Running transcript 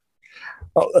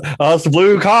Us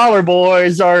blue collar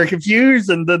boys are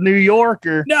confusing the New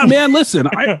Yorker. No, man, listen.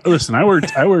 I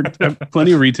worked at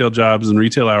plenty of retail jobs, and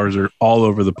retail hours are all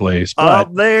over the place. But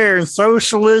Up there in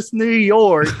socialist New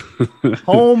York,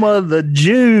 home of the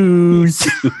Jews.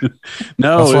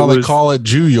 no, That's why they call it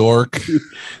Jew York.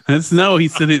 He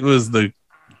said it was the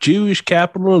Jewish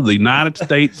capital of the United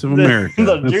States of America.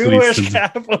 The That's Jewish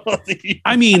capital of the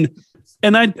I mean,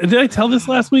 and did I tell this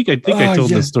last week? I think I told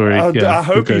this story. I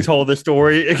hope you told the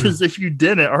story, because if you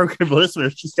didn't, our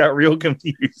listeners just got real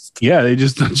confused. Yeah, they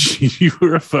just thought you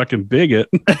were a fucking bigot.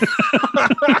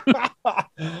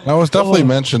 That was definitely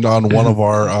mentioned on one of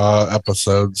our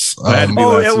episodes.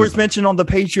 It was mentioned on the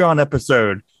Patreon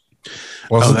episode.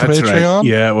 Was it the Patreon? Right.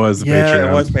 Yeah, it was.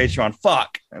 It was Patreon.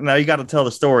 Fuck. Now you got to tell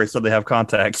the story so they have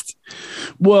context.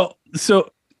 Well, so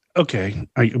okay,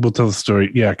 I will tell the story.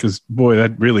 Yeah, because boy,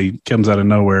 that really comes out of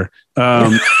nowhere.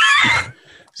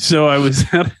 So I was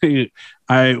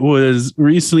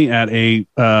recently at a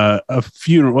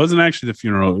funeral. It wasn't actually the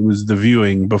funeral. It was the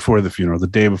viewing before the funeral, the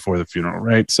day before the funeral,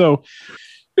 right? So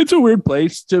it's a weird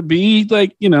place to be.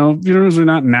 Like, funerals are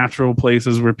not natural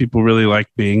places where people really like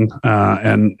being.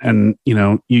 And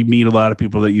you meet a lot of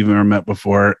people that you've never met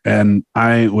before. And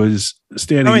I was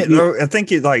standing. I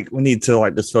think we need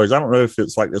to disclose. I don't know if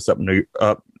it's like this up New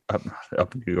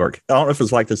York. I don't know if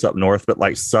it's like this up north, but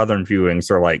like southern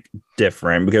viewings are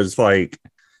different, because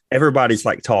everybody's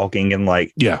talking and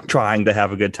trying to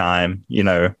have a good time,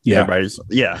 everybody's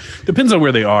depends on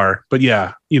where they are, but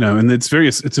and it's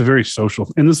a very social,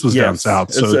 and this was down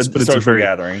south, so it's a very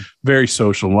gathering, very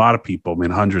social, a lot of people,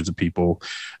 hundreds of people.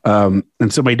 And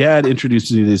so my dad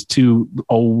introduced me to these two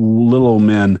little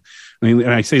men.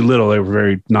 And I say little, they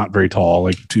were not very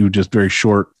tall, two just very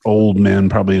short old men,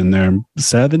 probably in their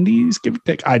 70s, give or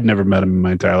take. I'd never met them in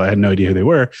my entire life. I had no idea who they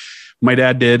were. My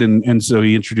dad did, and so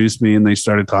he introduced me, and they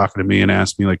started talking to me and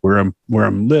asked me where I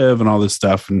live and all this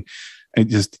stuff. And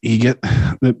you get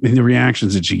the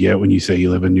reactions that you get when you say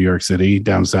you live in New York City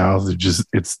down south.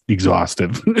 It's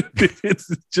exhaustive. It's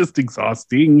just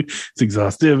exhausting. It's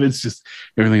exhaustive. It's just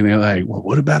everything. They're like, well,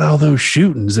 what about all those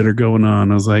shootings that are going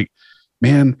on? I was like,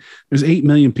 man, there's 8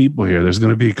 million people here. There's going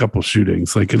to be a couple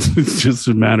shootings. It's just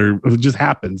a matter of, it just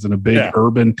happens in a big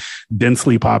urban,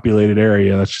 densely populated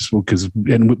area. That's just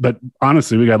but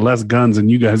honestly, we got less guns than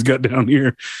you guys got down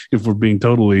here, if we're being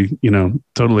totally on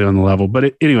the level.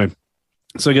 But anyway,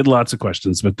 so I get lots of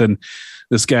questions. But then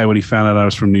this guy, when he found out I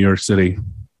was from New York City,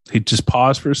 he just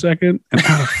paused for a second, and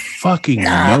out of fucking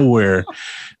nowhere,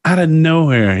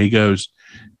 he goes,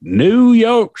 New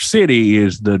York City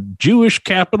is the Jewish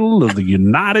capital of the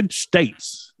United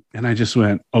States. And I just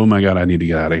went, oh my God, I need to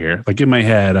get out of here. In my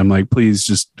head, I'm like, please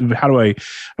just, I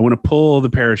want to pull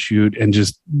the parachute and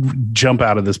just jump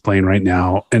out of this plane right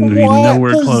now and be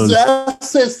nowhere close. What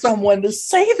possesses someone to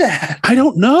say that? I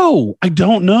don't know. I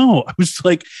was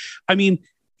like,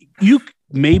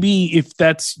 maybe if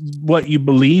that's what you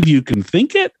believe, you can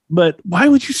think it, but why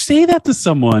would you say that to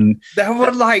someone? That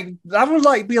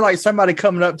would be like somebody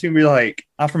coming up to me like,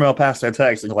 I'm from El Paso,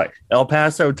 Texas. El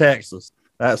Paso, Texas.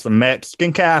 That's the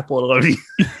Mexican capital of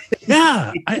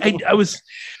Yeah. I was,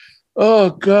 oh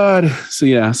God. So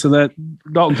that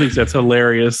Dalton thinks that's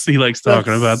hilarious. He likes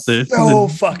talking about this. So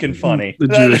fucking funny. The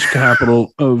Jewish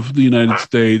capital of the United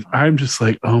States. I'm just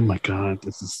like, oh my God,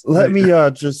 this is. Let me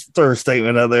just throw a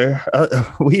statement out there.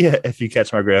 We, if you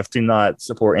catch my drift, do not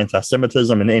support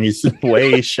anti-Semitism in any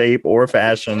way, shape, or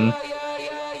fashion.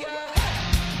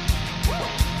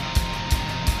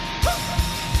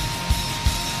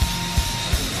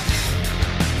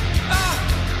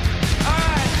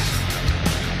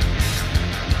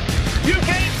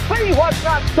 What's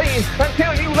not seen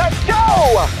until you let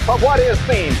go of what is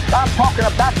seen. I'm talking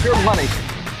about your money.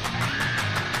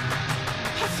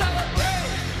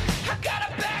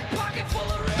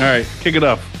 All right, kick it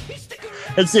up.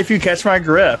 It's If You Catch My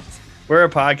Grift. We're a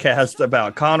podcast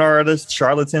about con artists,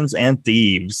 charlatans, and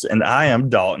thieves. And I am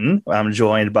Dalton. I'm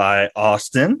joined by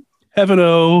Austin. Heaven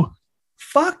O.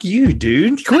 Fuck you,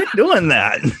 dude. Quit doing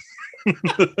that.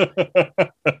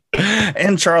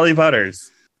 And Charlie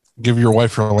Butters. Give your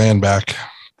wife her land back.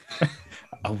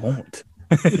 I won't.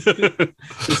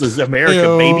 This is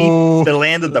America, baby. The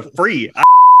land of the free.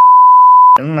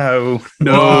 No.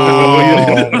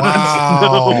 Oh,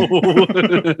 wow.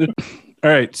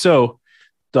 All right. So,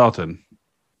 Dalton,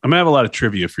 I'm going to have a lot of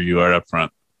trivia for you right up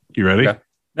front. You ready? Okay.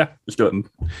 Yeah, let's do it.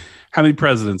 How many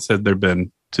presidents have there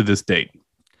been to this date?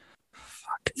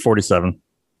 47.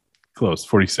 Close.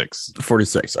 46.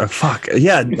 46. Oh, fuck.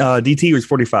 Yeah. DT was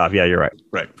 45. Yeah, you're right.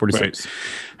 Right. 46. Right.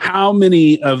 How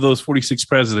many of those 46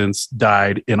 presidents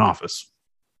died in office?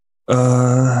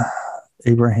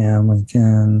 Abraham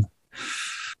Lincoln.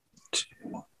 2,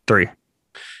 3.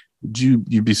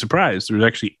 You'd be surprised. There was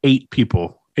actually 8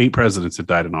 presidents that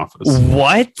died in office.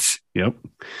 What? Yep.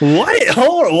 What?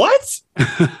 Hold on, what?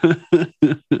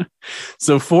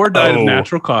 So 4 died of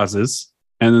natural causes,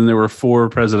 and then there were 4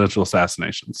 presidential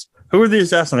assassinations. Who were the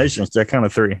assassinations? That kind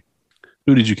of 3.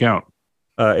 Who did you count?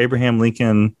 Abraham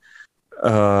Lincoln.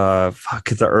 The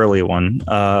early one.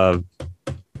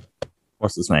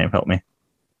 What's his name? Help me.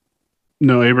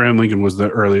 No, Abraham Lincoln was the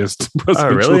earliest. Oh,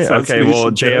 really? Okay.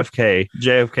 Well,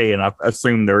 JFK, and I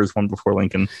assume there was one before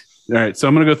Lincoln. All right, so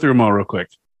I'm going to go through them all real quick.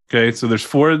 Okay, so there's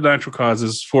 4 natural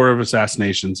causes, 4 of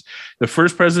assassinations. The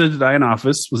first president to die in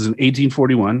office was in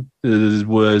 1841. It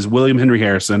was William Henry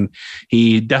Harrison.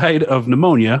 He died of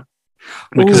pneumonia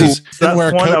because he didn't wear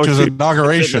a coat to his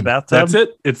inauguration. That's it.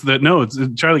 It's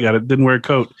Charlie got it. Didn't wear a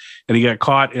coat, and he got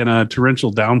caught in a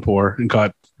torrential downpour and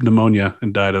caught pneumonia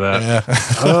and died of that. Yeah.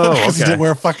 Oh, okay. He didn't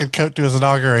wear a fucking coat to his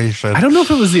inauguration. I don't know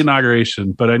if it was the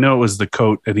inauguration, but I know it was the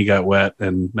coat, and he got wet,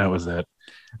 and that was it.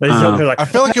 I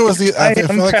feel like it was I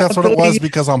feel like that's what it was,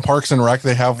 because on Parks and Rec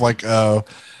they have like a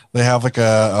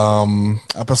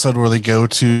episode where they go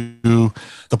to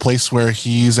the place where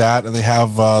he's at, and they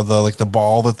have the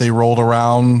ball that they rolled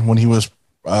around when he was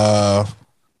you're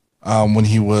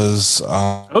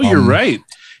right.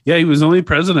 Yeah, he was only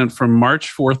president from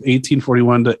March 4th,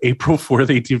 1841 to April 4th,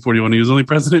 1841. He was only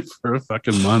president for a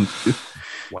fucking month.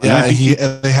 Wow. Yeah,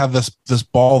 they have this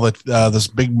ball that this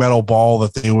big metal ball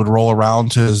that they would roll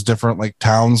around to his different like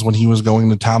towns when he was going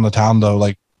to town to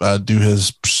like do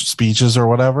his speeches or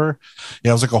whatever.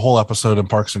 Yeah, it was like a whole episode in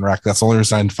Parks and Rec. That's the only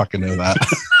reason I fucking know that.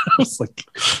 It's like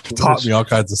taught me all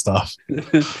kinds of stuff.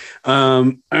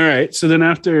 All right, so then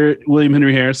after William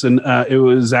Henry Harrison, it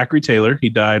was Zachary Taylor. He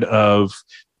died of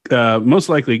most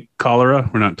likely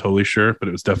cholera. We're not totally sure, but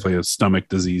it was definitely a stomach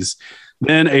disease.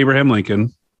 Then Abraham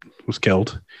Lincoln was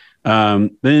killed.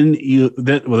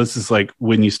 This is like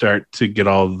when you start to get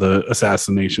all the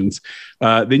assassinations.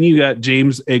 Then you got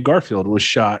James A. Garfield was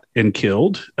shot and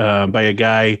killed by a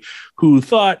guy who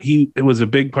thought it was a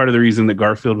big part of the reason that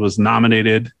Garfield was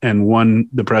nominated and won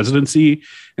the presidency.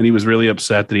 And he was really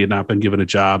upset that he had not been given a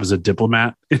job as a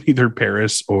diplomat in either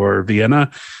Paris or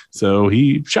Vienna. So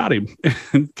he shot him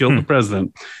and killed the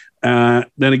president.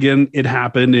 Then again, it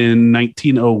happened in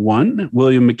 1901.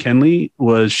 William McKinley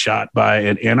was shot by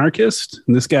an anarchist.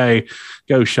 And this guy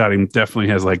who shot him definitely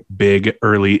has like big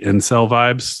early incel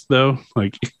vibes, though.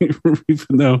 Like, even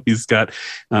though he's got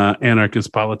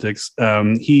anarchist politics,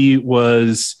 he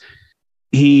was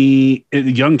a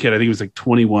young kid. I think he was like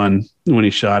 21 when he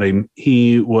shot him.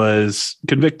 He was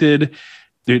convicted.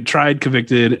 Tried,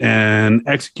 convicted, and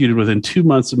executed within 2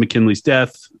 months of McKinley's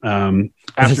death.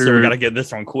 After so we got to get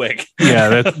this one quick.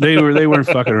 Yeah, they weren't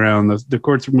fucking around. The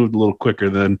courts were moved a little quicker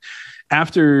than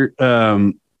after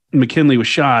McKinley was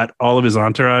shot. All of his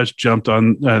entourage jumped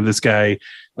on this guy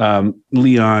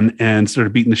Leon and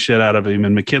started beating the shit out of him.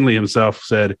 And McKinley himself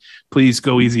said, "Please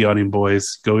go easy on him,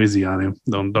 boys. Go easy on him.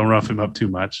 Don't rough him up too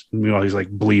much." And meanwhile, he's like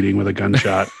bleeding with a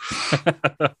gunshot.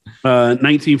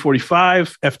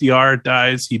 1945, FDR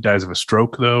dies. He dies of a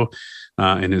stroke, though,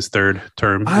 in his 3rd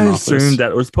term. I assumed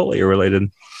that was polio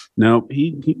related. No,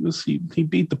 he beat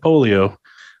the polio.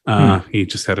 He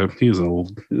just he was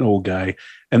an old guy.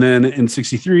 And then in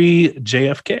 1963,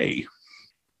 JFK.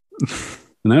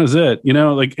 And that was it. You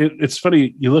know, like it's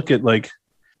funny. You look at like,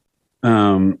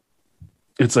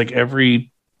 it's like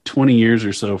every 20 years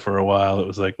or so for a while, it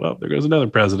was like, well, there goes another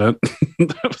president.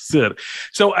 That was it.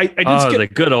 So I did skip the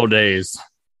good old days.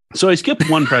 So I skipped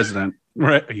one president,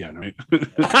 right? Yeah, right.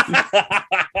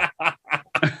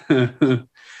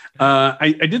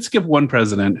 I did skip one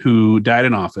president who died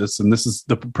in office, and this is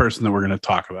the person that we're going to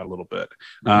talk about a little bit.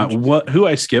 Who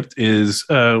I skipped is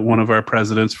one of our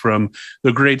presidents from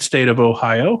the great state of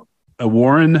Ohio,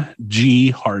 Warren G.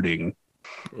 Harding.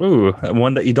 Ooh,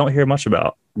 one that you don't hear much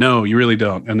about. No, you really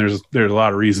don't, and there's a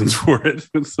lot of reasons for it.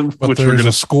 But there's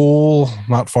a school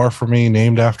not far from me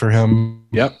named after him.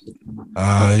 Yep.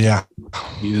 Yeah.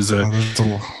 He is an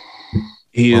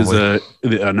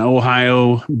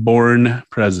Ohio-born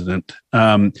president.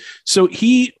 So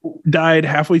he died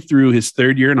halfway through his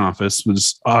 3rd year in office.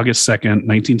 Was August 2nd,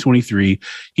 1923.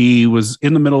 He was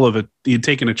in the middle of he had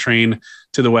taken a train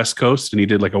to the West Coast, and he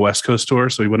did like a West Coast tour.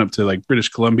 So he went up to like British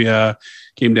Columbia,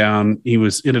 came down. He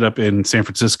ended up in San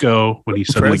Francisco when he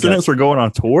suddenly presidents were going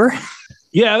on tour.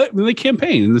 Yeah, they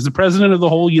campaign. There's the president of the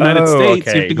whole United States.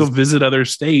 Okay. You have to go visit other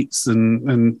states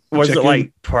and was it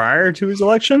like prior to his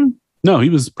election? No, he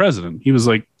was president. He was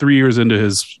like 3 years into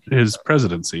his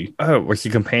presidency. Oh, was he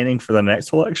campaigning for the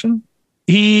next election?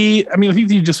 I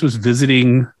think he just was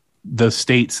visiting the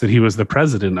states that he was the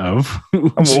president of.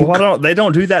 Well, they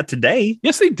don't do that today?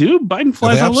 Yes, they do. Biden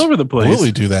flies all over the place.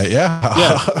 Absolutely do that.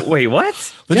 Yeah. Wait,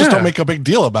 what? They just don't make a big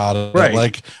deal about it. Right.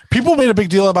 Like people made a big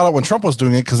deal about it when Trump was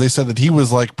doing it because they said that he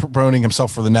was like promoting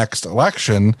himself for the next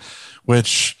election,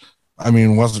 which I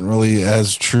mean wasn't really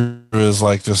as true as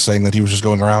like just saying that he was just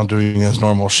going around doing his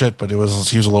normal shit, but he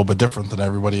was a little bit different than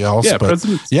everybody else. Yeah, but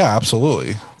yeah,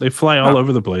 absolutely. They fly all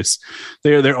over the place.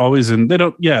 They're always in. They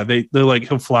don't. Yeah, they're like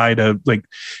he'll fly to like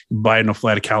Biden will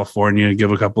fly to California,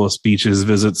 give a couple of speeches,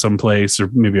 visit someplace or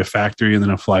maybe a factory, and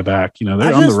then he'll fly back. You know,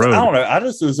 they're on the road. I don't know. I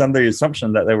just was under the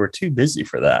assumption that they were too busy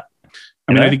for that.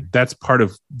 I mean, I think that's part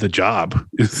of the job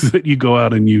is that you go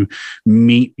out and you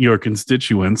meet your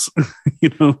constituents, you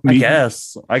know, I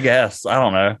guess, I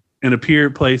don't know. And appear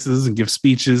at places and give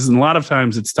speeches. And a lot of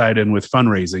times it's tied in with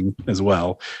fundraising as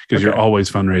well, because you're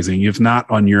always fundraising. If not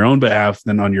on your own behalf,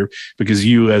 then because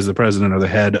you as the president are the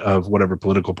head of whatever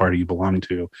political party you belong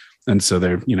to. And so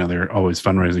they're always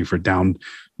fundraising for down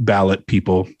ballot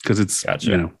people because it's,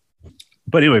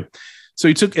 but anyway, so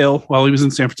he took ill while he was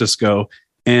in San Francisco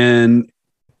and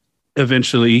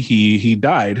eventually he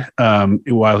died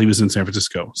while he was in San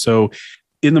Francisco. So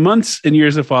in the months and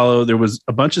years that follow, there was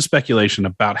a bunch of speculation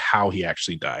about how he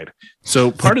actually died. So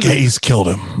part of the gays killed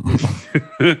him.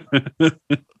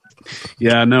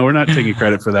 Yeah, no, we're not taking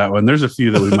credit for that one. There's a few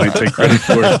that we might take credit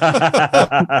for.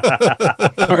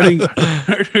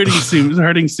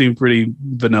 Harding seemed pretty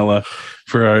vanilla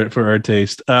for our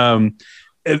taste.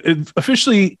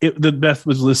 Officially, the death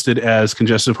was listed as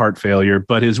congestive heart failure,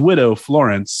 but his widow,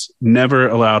 Florence, never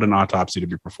allowed an autopsy to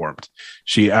be performed.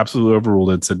 She absolutely overruled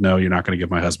it, said, no, you're not going to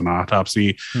give my husband an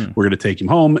autopsy. We're going to take him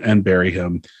home and bury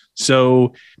him.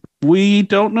 So we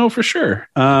don't know for sure.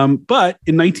 But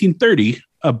in 1930,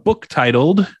 a book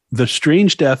titled The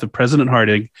Strange Death of President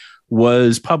Harding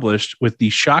was published with the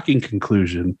shocking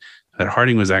conclusion that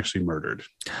Harding was actually murdered.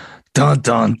 Dun,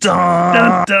 dun,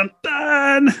 dun. Dun, dun,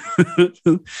 dun.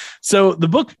 So the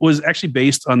book was actually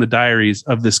based on the diaries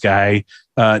of this guy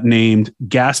named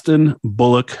Gaston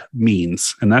Bullock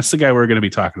Means. And that's the guy we're going to be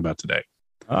talking about today.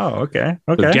 Oh, okay.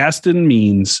 So Gaston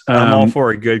Means. I'm all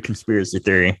for a good conspiracy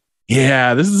theory.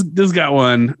 Yeah, this got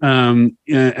one, and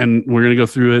we're gonna go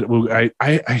through it.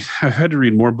 I've had to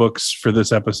read more books for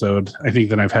this episode, I think,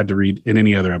 than I've had to read in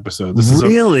any other episode. This is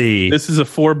a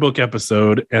 4-book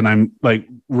episode, and I'm like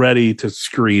ready to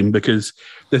scream because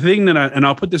the thing that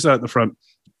I'll put this out at the front.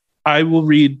 I will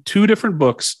read 2 different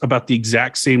books about the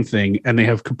exact same thing, and they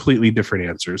have completely different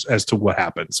answers as to what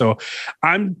happened. So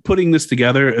I'm putting this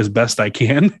together as best I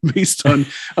can based on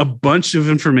a bunch of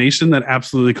information that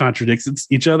absolutely contradicts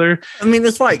each other. I mean,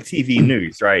 it's like TV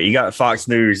news, right? You got Fox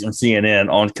News and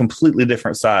CNN on completely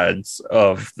different sides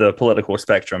of the political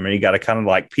spectrum, and you got to kind of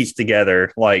like piece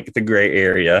together like the gray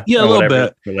area. Yeah, a little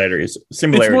bit.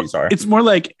 Similarities are. It's more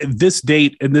like this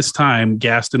date and this time,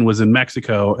 Gaston was in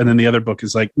Mexico, and then the other book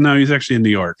is like, no, he's actually in New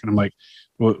York. And I'm like,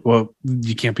 well,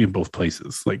 you can't be in both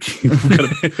places. Like we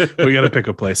got to pick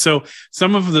a place. So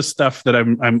some of the stuff that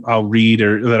I'll read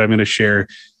or that I'm going to share,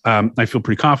 I feel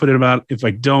pretty confident about. If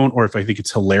I don't, or if I think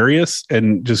it's hilarious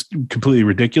and just completely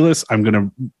ridiculous, I'm going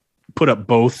to put up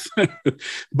both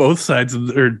sides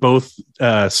or both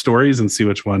stories and see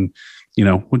which one,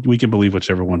 we can believe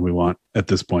whichever one we want at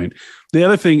this point. The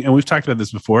other thing, and we've talked about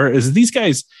this before, is these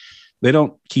guys, they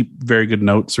don't keep very good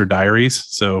notes or diaries.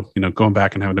 So, going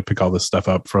back and having to pick all this stuff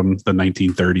up from the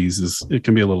 1930s it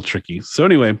can be a little tricky. So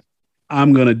anyway,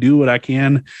 I'm going to do what I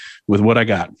can with what I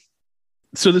got.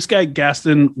 So this guy,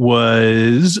 Gaston,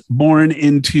 was born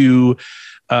into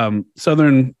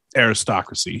Southern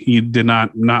aristocracy. He did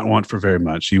not want for very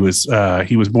much. He was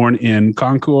born in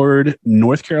Concord,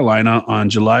 North Carolina on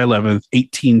July 11th,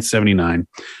 1879.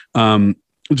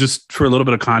 Just for a little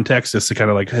bit of context, just to kind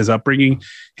of like his upbringing,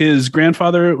 his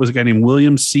grandfather was a guy named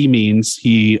William C. Means.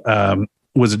 He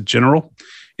was a general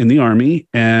in the army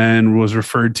and was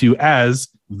referred to as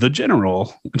the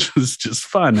general, which was just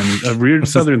fun and a weird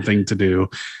Southern thing to do.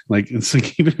 Like, it's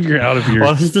like, even if you're out of your...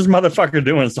 What is this motherfucker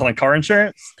doing? Selling car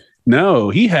insurance?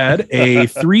 No, he had a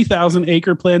 3,000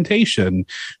 acre plantation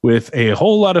with a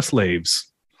whole lot of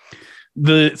slaves.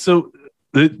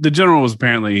 The general was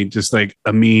apparently just like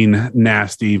a mean,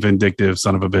 nasty, vindictive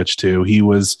son of a bitch too.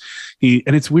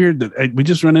 And it's weird that we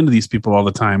just run into these people all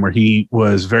the time where he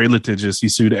was very litigious. He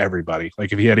sued everybody.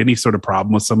 Like if he had any sort of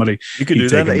problem with somebody, you could do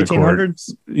that in the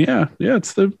 1800s. Yeah,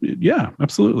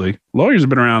 absolutely. Lawyers have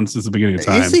been around since the beginning of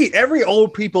time. You see, every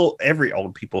old person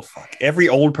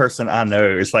I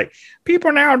know is like,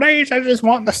 people nowadays, they just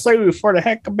want to sue for the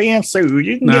heck of being sued.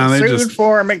 You can get sued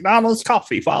for a McDonald's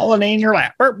coffee falling in your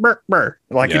lap. Burr, burr, burr.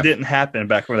 Like it didn't happen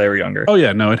back when they were younger. Oh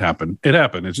yeah, no, it happened. It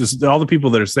happened. It's just all the people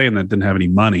that are saying that didn't have any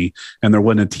money, and there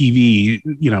wasn't a TV,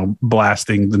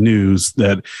 blasting the news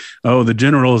that, oh, the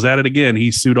general is at it again.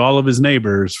 He sued all of his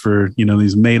neighbors for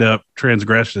these made up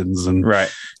transgressions, and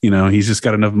he's just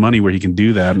got enough money where he can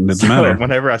do that, and it doesn't matter.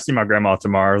 Whenever I see my grandma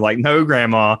tomorrow, like, no,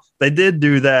 grandma, they did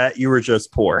do that. You were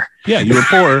just poor. Yeah, you were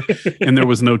poor, and there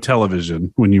was no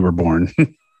television when you were born.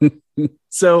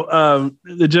 So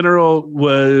the general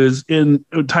was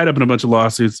tied up in a bunch of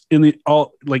lawsuits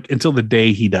until the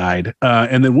day he died.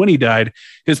 And then when he died,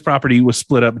 his property was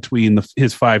split up between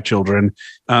his 5 children.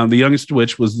 The youngest of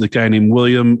which was the guy named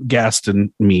William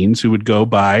Gaston Means, who would go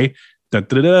by the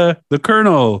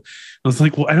Colonel. I was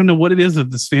like, well, I don't know what it is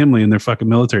with this family and their fucking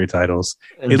military titles.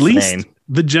 Insane. At least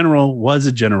the general was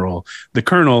a general. The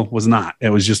Colonel was not. It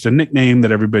was just a nickname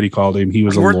that everybody called him. He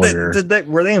was a lawyer.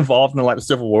 Were they involved in the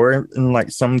Civil War in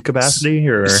some capacity?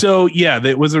 Or so? Yeah,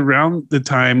 it was around the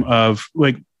time of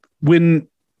when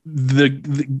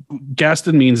the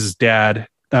Gaston Means' dad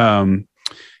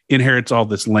inherits all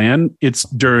this land. It's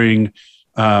during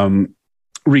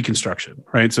Reconstruction,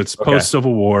 right? So it's post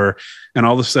Civil War, and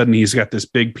all of a sudden he's got this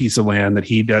big piece of land that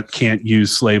he can't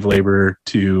use slave labor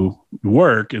to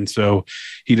work, and so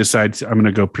he decides, I'm going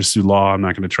to go pursue law. I'm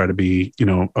not going to try to be,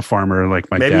 a farmer like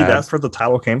my dad. Maybe that's where the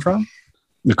title came from.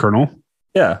 The Colonel.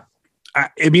 Yeah.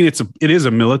 I mean, it is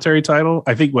a military title.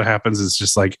 I think what happens is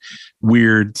just like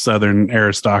weird Southern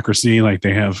aristocracy. Like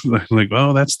they have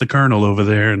oh, that's the Colonel over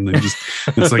there. And they just,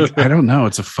 it's like, I don't know.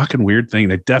 It's a fucking weird thing.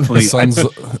 They definitely, his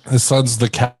son's the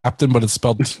captain, but it's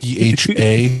spelled THA,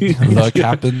 the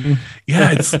captain.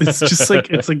 Yeah. It's just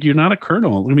like, you're not a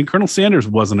colonel. I mean, Colonel Sanders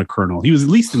wasn't a colonel. He was at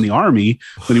least in the army,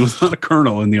 but he was not a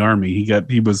colonel in the army.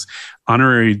 He was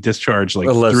honorary discharge.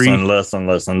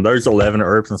 Listen. Those 11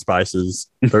 herbs and spices,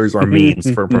 those are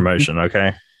means for promotion.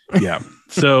 Okay. Yeah.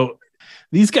 So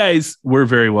these guys were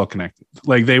very well connected.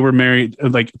 Like they were married,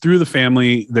 through the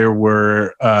family. There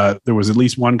was at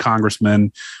least one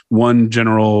congressman, one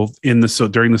general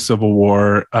during the Civil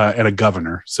War, and a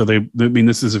governor. So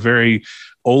this is a very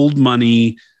old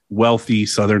money, wealthy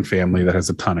Southern family that has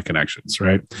a ton of connections,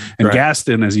 right? And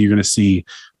Gaston, as you're going to see,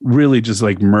 really just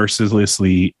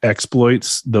mercilessly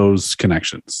exploits those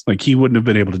connections. Like he wouldn't have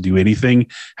been able to do anything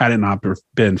had it not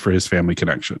been for his family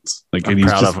connections. I'm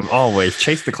proud of him. Always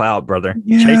chase the clout, brother.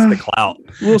 Yeah, chase the clout.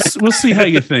 We'll see how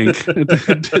you think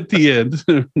at the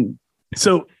end.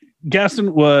 So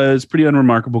Gaston was a pretty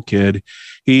unremarkable kid.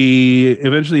 He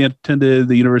eventually attended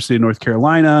the University of North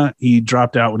Carolina. He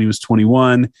dropped out when he was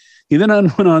 21. He then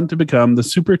went on to become the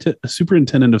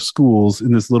superintendent of schools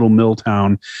in this little mill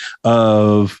town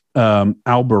of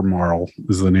Albemarle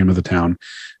is the name of the town.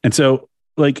 And so,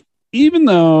 even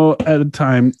though at the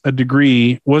time a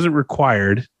degree wasn't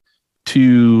required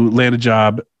to land a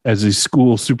job as a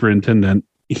school superintendent,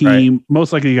 he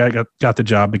most likely got the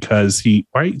job because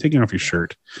why are you taking off your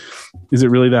shirt? Is it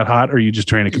really that hot, or are you just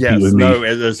trying to compete with me? No,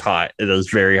 it is hot. It is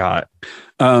very hot.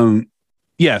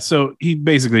 Yeah, so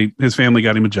his family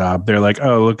got him a job. They're like,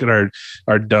 oh, look at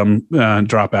our dumb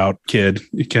dropout kid.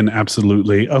 He can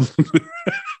absolutely,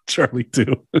 Charlie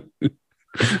too.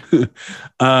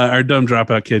 Our dumb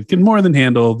dropout kid can more than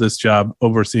handle this job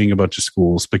overseeing a bunch of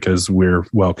schools because we're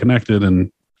well connected,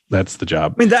 and that's the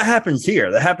job. I mean, that happens here.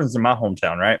 That happens in my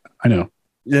hometown, right? I know.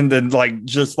 And then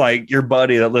just your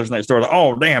buddy that lives next door,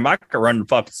 oh, damn, I could run the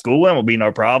fucking school. That will be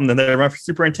no problem. Then they run for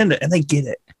superintendent, and they get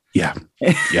it. Yeah.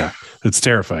 Yeah. It's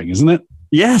terrifying, isn't it?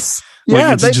 Yes.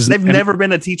 Yeah. They've never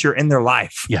been a teacher in their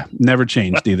life. Yeah. Never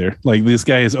changed either. This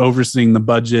guy is overseeing the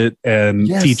budget and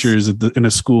teachers in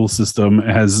a school system,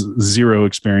 has zero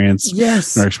experience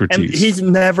or expertise. And he's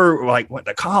never went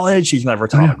to college. He's never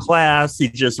taught a class. He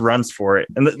just runs for it.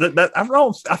 And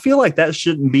I feel like that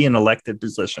shouldn't be an elected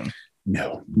position.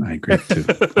 No, I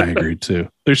agree too.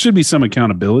 There should be some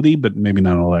accountability, but maybe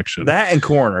not an election. That and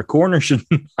coroner should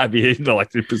not be an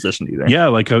elected position either.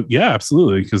 Yeah,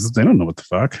 absolutely, because they don't know what the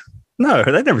fuck. No,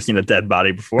 they've never seen a dead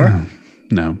body before.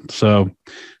 No. So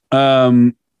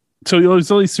he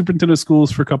was only superintendent of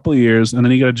schools for a couple of years, and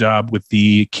then he got a job with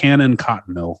the Cannon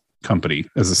Cotton Mill Company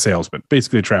as a salesman,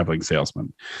 basically a traveling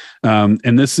salesman.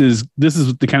 And this is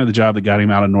the kind of the job that got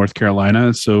him out of North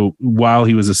Carolina. So while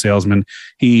he was a salesman,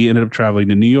 he ended up traveling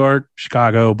to New York,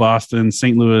 Chicago, Boston,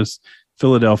 St. Louis,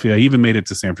 Philadelphia. He even made it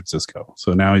to San Francisco.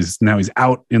 So now he's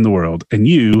out in the world. And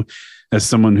you, as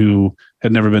someone who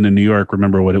had never been to New York,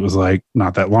 remember what it was like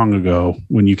not that long ago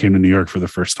when you came to New York for the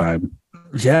first time.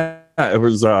 Yeah. it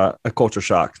was a culture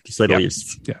shock to say the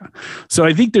least. Yeah. So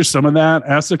I think there's some of that.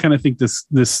 I also kind of think this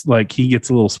like he gets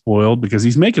a little spoiled because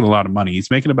he's making a lot of money.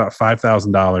 He's making about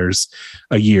 $5,000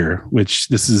 a year, which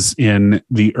this is in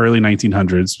the early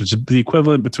 1900s, which is the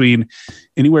equivalent between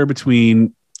anywhere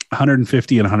between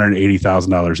 $150,000 and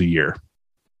 $180,000 a year.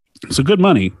 So good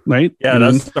money, right? Yeah,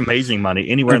 that's amazing money.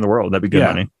 Anywhere in the world, that'd be good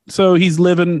money. So he's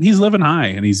living high,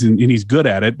 and he's good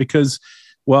at it because,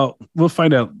 well, we'll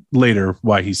find out later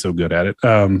why he's so good at it.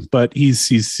 But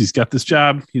he's got this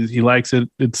job. He likes it.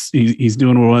 He's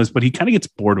doing what it was, but he kind of gets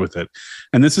bored with it.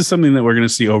 And this is something that we're going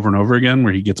to see over and over again,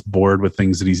 where he gets bored with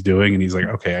things that he's doing, and he's like,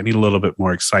 okay, I need a little bit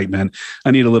more excitement. I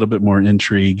need a little bit more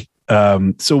intrigue.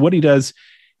 So what he does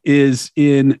is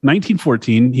in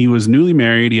 1914, he was newly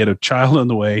married. He had a child on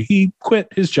the way. He quit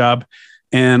his job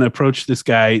and approached this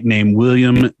guy named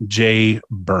William J.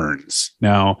 Burns.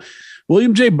 Now,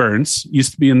 William J. Burns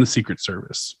used to be in the Secret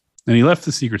Service, and he left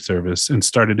the Secret Service and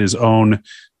started his own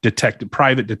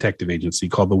private detective agency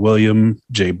called the William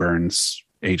J. Burns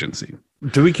Agency.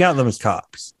 Do we count them as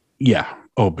cops? Yeah.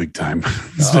 Oh, big time.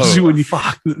 Especially when you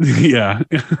fuck. Yeah.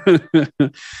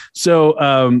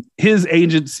 So his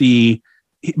agency,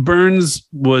 Burns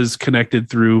was connected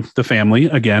through the family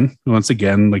again. Once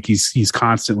again, like he's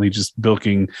constantly just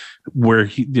bilking where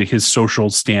his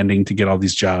social standing to get all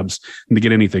these jobs and to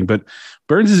get anything. But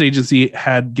Burns's agency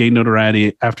had gained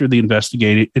notoriety after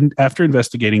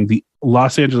investigating the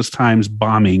Los Angeles Times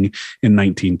bombing in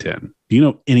 1910. Do you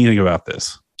know anything about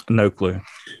this? No clue.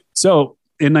 So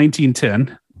in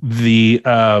 1910,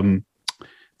 the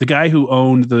guy who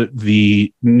owned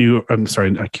the New York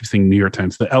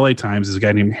Times, the LA Times, is a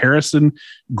guy named Harrison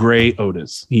Gray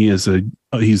Otis. He's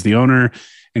the owner,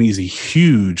 and he's a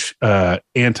huge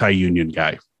anti-union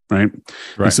guy, right?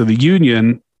 And so the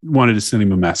union wanted to send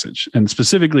him a message, and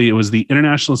specifically it was the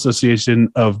International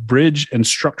Association of Bridge and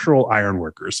Structural Iron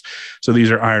Workers. So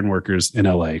these are iron workers in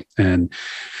LA, and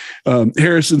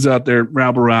Harrison's out there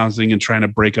rabble-rousing and trying to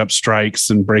break up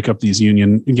strikes and break up these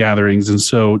union gatherings. And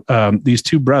so these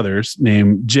two brothers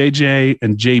named JJ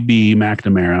and JB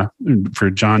McNamara, for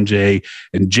John J.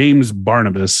 and James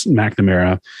Barnabas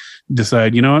McNamara,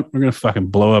 decide, you know what, we're going to fucking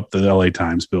blow up the LA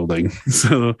Times building.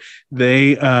 So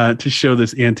they, to show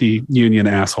this anti-union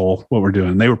asshole what we're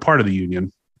doing, they were part of the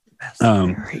union. That's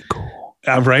very cool.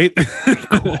 Right.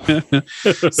 Cool.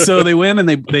 So they went and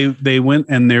they went,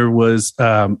 and there was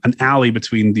an alley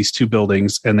between these two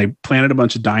buildings, and they planted a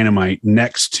bunch of dynamite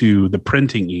next to the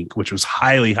printing ink, which was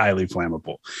highly, highly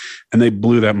flammable. And they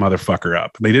blew that motherfucker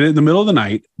up. They did it in the middle of the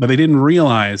night, but they didn't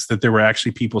realize that there were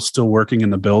actually people still working in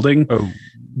the building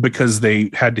because they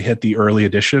had to hit the early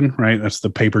edition, right? That's the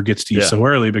paper gets to you so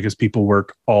early because people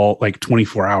work all like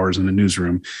 24 hours in the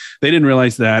newsroom. They didn't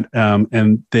realize that.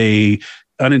 And they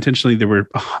unintentionally, they were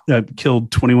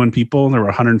killed 21 people. There were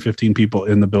 115 people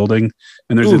in the building,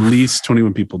 and there's at least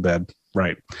 21 people dead.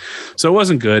 Right. So it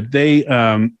wasn't good. They,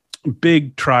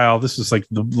 big trial. This is like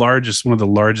one of the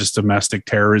largest domestic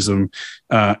terrorism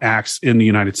acts in the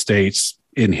United States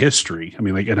in history. I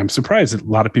mean, like, and I'm surprised that a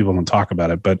lot of people don't talk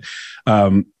about it, but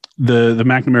the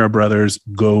McNamara brothers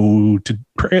go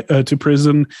to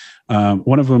prison.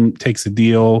 One of them takes a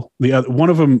deal. One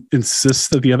of them insists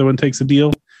that the other one takes a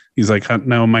deal. He's like,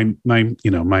 no, my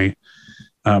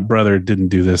brother didn't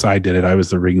do this. I did it. I was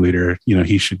the ringleader. You know,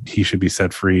 he should be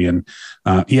set free. And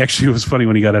he actually, was funny,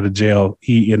 when he got out of jail,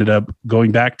 he ended up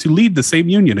going back to lead the same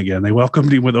union again. They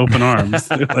welcomed him with open arms.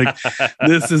 Like,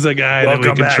 this is a guy that we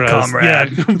can trust.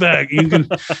 Comrade. Yeah, come back. You can,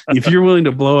 if you're willing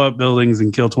to blow up buildings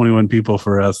and kill 21 people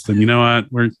for us, then you know what?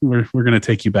 We're going to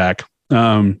take you back.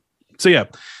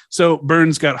 So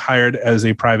Burns got hired as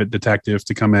a private detective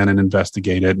to come in and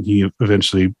investigate it. And he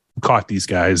eventually caught these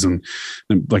guys. And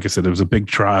like I said, it was a big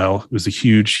trial. It was a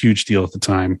huge, huge deal at the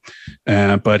time.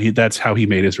 But that's how he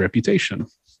made his reputation.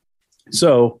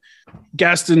 So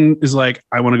Gaston is like,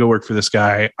 I want to go work for this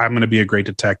guy. I'm going to be a great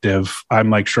detective. I'm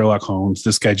like Sherlock Holmes.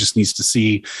 This guy just needs to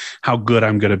see how good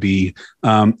I'm going to be.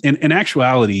 In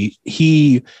actuality,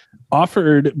 he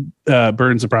offered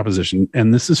Burns a proposition.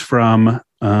 And this is from,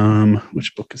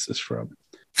 which book is this from?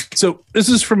 So this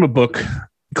is from a book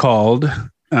called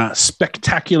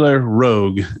Spectacular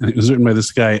Rogue. And it was written by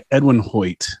this guy, Edwin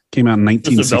Hoyt. Came out in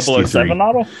 1963. Is it a 007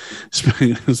 model?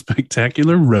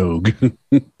 Spectacular Rogue.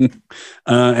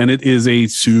 And it is a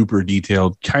super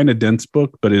detailed, kind of dense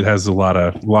book, but it has a lot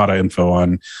of info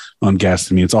on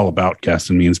Gaston Means. It's all about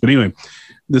Gaston Means. But anyway,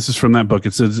 this is from that book.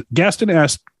 It says, Gaston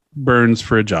asked Burns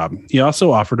for a job. He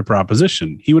also offered a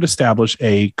proposition. He would establish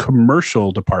a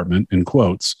commercial department, in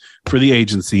quotes, for the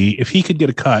agency if he could get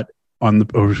a cut on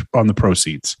the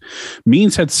proceeds.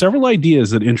 Means had several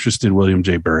ideas that interested William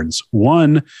J. Burns.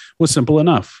 One was simple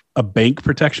enough: a bank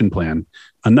protection plan.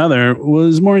 Another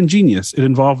was more ingenious. It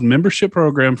involved a membership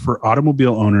program for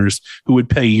automobile owners who would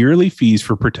pay yearly fees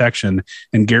for protection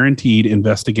and guaranteed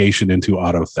investigation into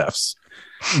auto thefts.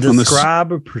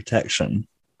 Describe protection.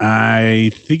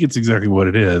 I think it's exactly what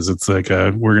it is. It's like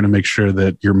we're going to make sure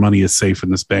that your money is safe in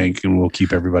this bank and we'll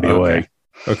keep everybody away.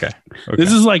 Okay.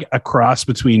 This is like a cross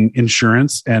between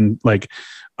insurance and like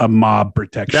a mob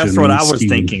protection. That's what I was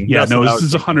thinking. Yeah, this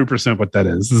is 100% what that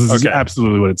is. This is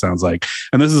absolutely what it sounds like.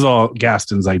 And this is all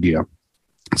Gaston's idea.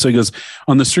 So he goes,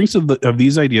 on the strengths of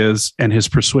these ideas and his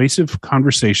persuasive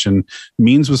conversation,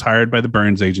 Means was hired by the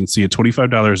Burns Agency at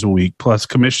 $25 a week plus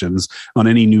commissions on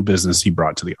any new business he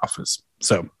brought to the office.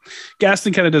 So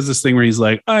Gaston kind of does this thing where he's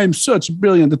like, I'm such a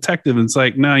brilliant detective. And it's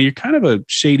like, no, you're kind of a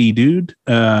shady dude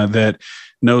that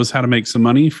knows how to make some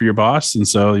money for your boss. And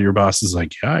so your boss is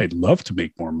like, yeah, I'd love to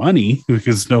make more money,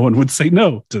 because no one would say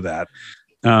no to that.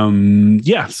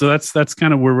 So that's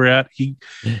kind of where we're at.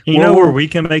 Where we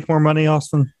can make more money,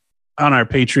 Austin? On our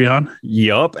Patreon.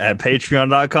 Yup, at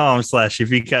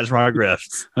patreon.com/if you catch my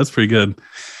grifts. That's pretty good.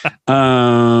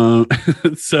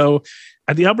 So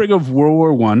at the outbreak of World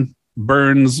War I,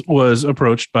 Burns was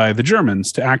approached by the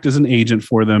Germans to act as an agent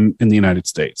for them in the United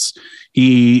States.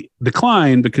 He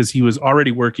declined because he was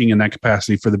already working in that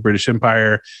capacity for the British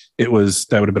Empire. That would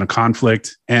have been a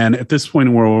conflict. And at this point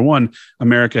in World War I,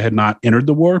 America had not entered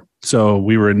the war. So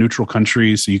we were a neutral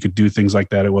country. So you could do things like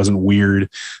that. It wasn't weird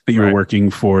that you were working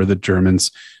for the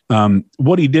Germans.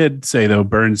 What he did say, though,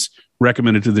 Burns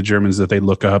recommended to the Germans that they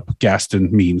look up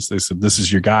Gaston Means. They said, this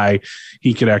is your guy.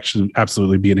 He could actually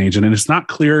absolutely be an agent. And it's not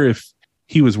clear if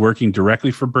he was working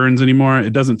directly for Burns anymore.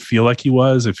 It doesn't feel like he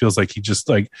was. It feels like he just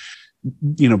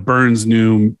Burns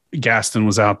knew Gaston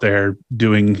was out there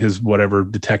doing his whatever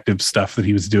detective stuff that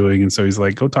he was doing. And so he's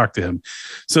like, go talk to him.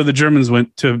 So the Germans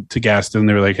went to Gaston.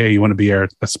 They were like, hey, you want to be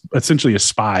essentially a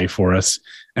spy for us?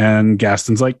 And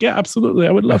Gaston's like, yeah, absolutely.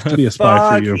 I would love to be a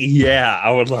spy for you. Yeah,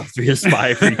 I would love to be a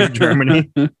spy for you, Germany.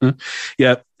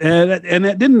 Yeah. And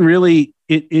that didn't really,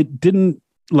 it didn't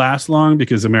last long,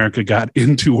 because America got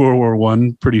into World War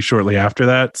I pretty shortly after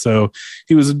that. So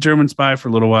he was a German spy for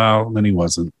a little while, and then he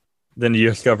wasn't. Then the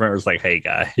U.S. government was like, hey,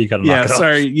 guy, you got to knock it off.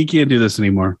 Sorry, you can't do this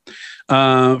anymore.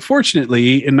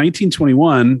 Fortunately, in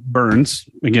 1921, Burns,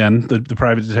 again, the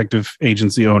private detective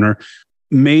agency owner,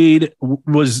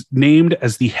 was named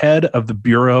as the head of the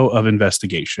Bureau of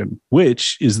Investigation,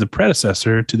 which is the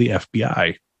predecessor to the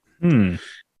FBI.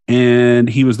 And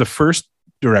he was the first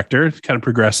director, kind of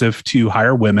progressive, to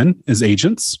hire women as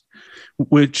agents,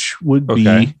 which would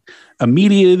be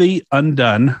immediately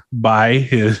undone by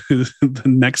the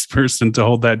next person to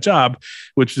hold that job,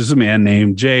 which is a man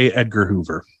named J. Edgar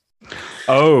Hoover.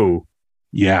 Oh,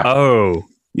 yeah. Oh,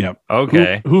 yeah.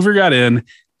 Okay. Hoover got in,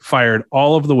 fired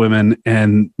all of the women,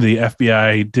 and the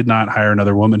FBI did not hire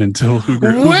another woman until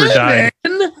Hoover died.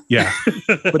 Yeah.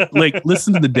 But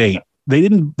listen to the date. They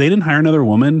didn't hire another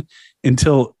woman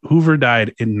until Hoover died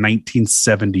in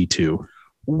 1972.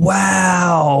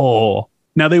 Wow.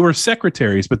 Now, they were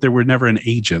secretaries, but they were never an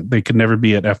agent. They could never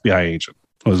be an FBI agent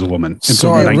as a woman.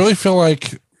 So I really feel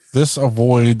like this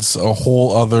avoids a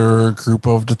whole other group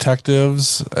of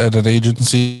detectives at an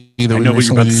agency that I know what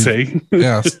you're about to say.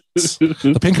 Yes,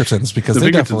 the Pinkertons, because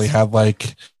they definitely had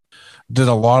did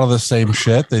a lot of the same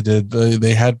shit.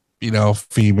 They had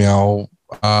female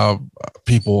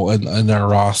people in their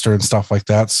roster and stuff like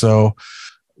that. So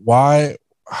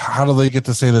how do they get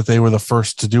to say that they were the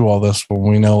first to do all this when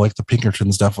we know the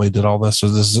Pinkertons definitely did all this?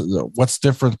 So what's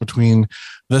different between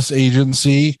this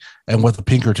agency and what the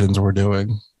Pinkertons were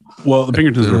doing? Well, the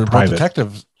Pinkertons were private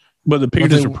detectives, but the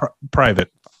Pinkertons were private.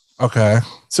 Okay.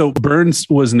 So Burns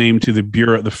was named to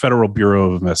the Federal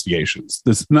Bureau of Investigations.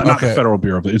 This not the Federal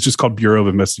Bureau, but it's just called Bureau of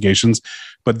Investigations.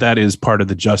 But that is part of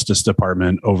the Justice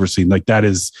Department overseeing. That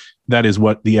is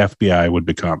what the FBI would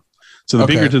become. So the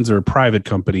Pinkertons are a private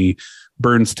company.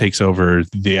 Burns takes over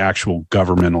the actual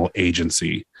governmental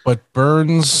agency. But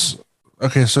Burns,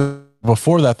 so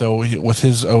before that, though, with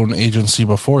his own agency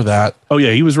before that. Oh,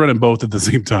 yeah, he was running both at the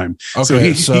same time.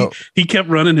 Okay, so he kept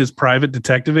running his private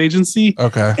detective agency.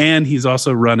 Okay. And he's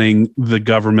also running the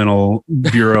governmental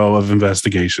Bureau of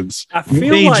Investigations. I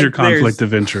feel Major conflict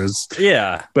of interest.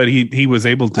 Yeah. But he was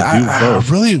able to do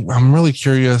both. I'm really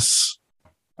curious.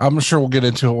 I'm sure we'll get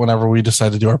into it whenever we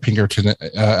decide to do our Pinkerton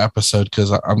episode, because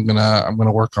I'm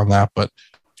gonna work on that. But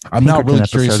I'm now really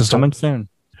curious as to soon.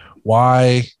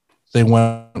 Why they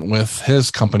went with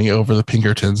his company over the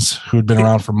Pinkertons, who had been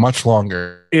around for much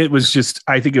longer. I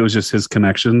think it was just his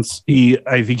connections.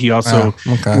 I think he also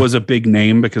was a big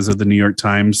name because of the New York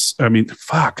Times. I mean,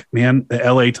 fuck, man, the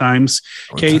LA Times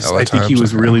case. I think he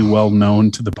was really well known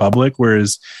to the public,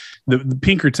 whereas the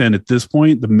Pinkerton at this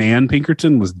point, the man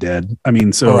Pinkerton was dead. I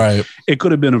mean, so it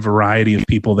could have been a variety of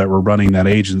people that were running that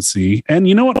agency. And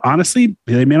you know what? Honestly,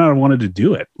 they may not have wanted to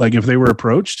do it. Like if they were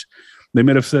approached, they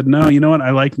might have said, no, you know what? I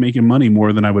like making money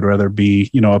more than I would rather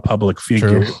be, a public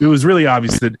figure. True. It was really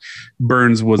obvious that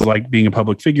Burns was like being a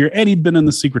public figure, and he'd been in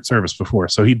the Secret Service before.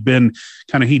 So he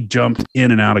jumped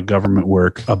in and out of government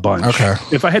work a bunch. Okay.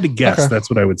 If I had to guess, that's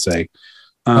what I would say.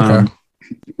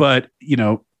 But,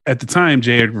 at the time,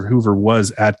 J. Edgar Hoover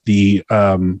was at the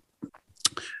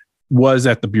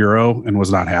Bureau and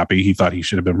was not happy. He thought he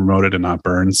should have been promoted and not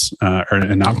Burns,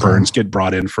 Burns get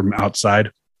brought in from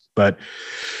outside. But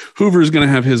Hoover's going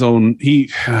to have his own.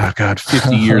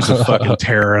 50 years of fucking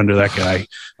terror under that guy.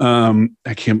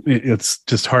 It's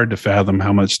just hard to fathom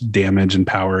how much damage and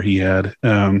power he had.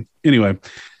 Anyway,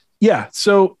 yeah.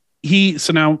 So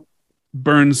now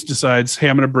Burns decides, hey,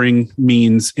 I'm going to bring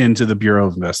Means into the Bureau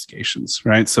of Investigations,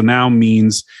 right? So now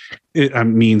Means,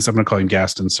 I'm going to call him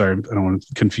Gaston. Sorry, I don't want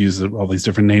to confuse all these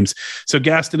different names. So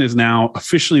Gaston is now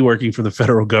officially working for the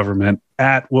federal government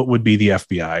at what would be the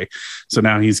FBI. So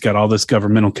now he's got all this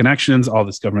governmental connections, all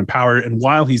this government power. And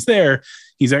while he's there,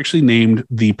 he's actually named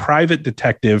the private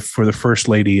detective for the First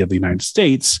Lady of the United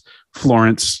States,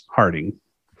 Florence Harding.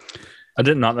 I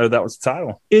did not know that was the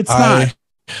title. It's not.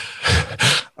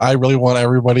 I really want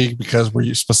everybody, because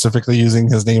we're specifically using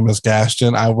his name as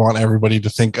Gaston, I want everybody to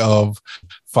think of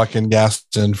fucking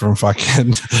Gaston from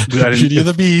fucking Beauty and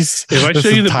the Beast. If I show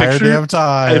you the picture, damn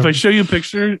time. If I show you a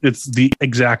picture, it's the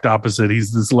exact opposite.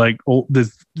 He's this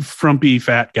this frumpy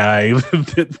fat guy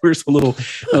that wears a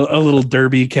little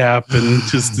derby cap and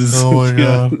just is. Oh my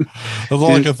god! That's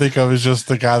all I can think of is just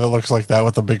the guy that looks like that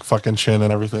with the big fucking chin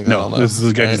and everything. No, this is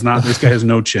the guy. He's not. This guy has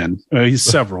no chin. He's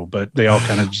several, but they all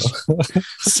kind of just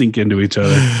sink into each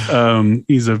other.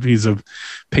 He's a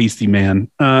pasty man.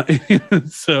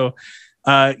 So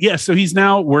he's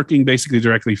now working basically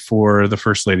directly for the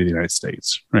First Lady of the United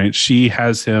States, right? She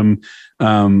has him,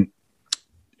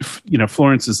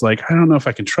 Florence is like, I don't know if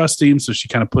I can trust him. So she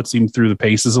kind of puts him through the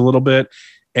paces a little bit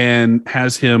and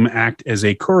has him act as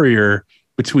a courier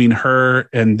between her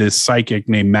and this psychic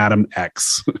named Madam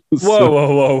X.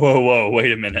 Whoa.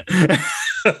 Wait a minute.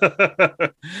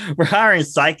 We're hiring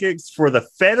psychics for the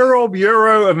Federal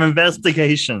Bureau of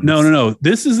Investigation. No.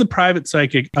 This is the private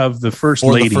psychic of the First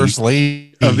Lady. The First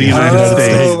Lady of the United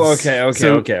States.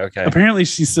 Okay. Apparently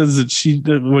she says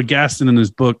that what Gaston in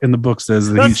the book says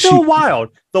that that's still wild.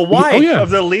 The wife of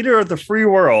the leader of the free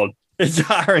world is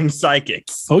hiring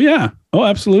psychics. Oh yeah. Oh,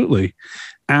 absolutely.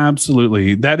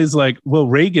 Absolutely. That is like, well,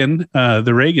 Reagan,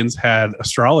 the Reagans had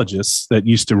astrologists that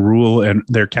used to rule and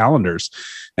their calendars.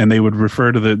 And they would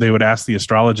they would ask the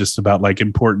astrologists about like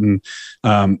important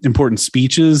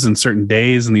speeches and certain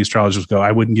days. And the astrologist would go,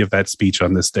 I wouldn't give that speech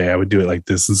on this day. I would do it like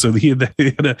this. And so they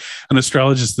had an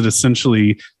astrologist that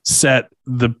essentially set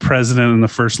the president and the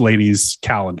first lady's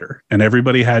calendar. And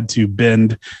everybody had to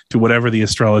bend to whatever the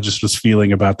astrologist was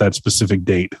feeling about that specific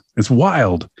date. It's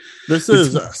wild. This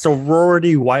is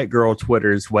sorority white girl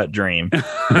Twitter's wet dream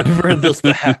for this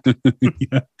to happen.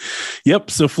 Yeah.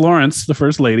 Yep. So Florence, the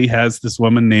first lady, has this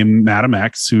woman named Madam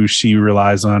X who she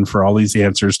relies on for all these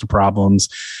answers to problems.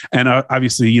 And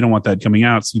obviously you don't want that coming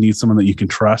out. So you need someone that you can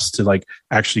trust to like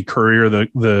actually courier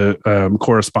the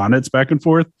correspondence back and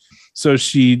forth. So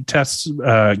she tests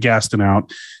Gaston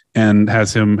out and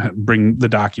has him bring the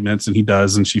documents, and he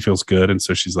does, and she feels good. And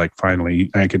so she's like, finally,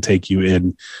 I can take you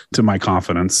in to my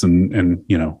confidence, and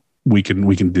we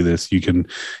can do this. You can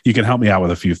help me out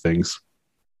with a few things.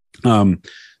 So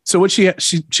what she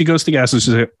goes to Gaston,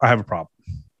 she said, I have a problem.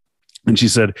 And she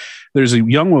said, there's a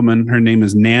young woman, her name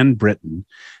is Nan Britton,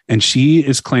 and she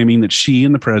is claiming that she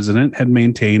and the president had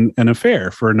maintained an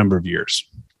affair for a number of years.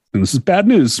 And this is bad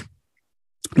news.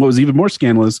 What was even more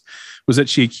scandalous was that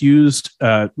she accused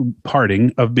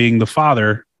Harding of being the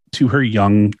father to her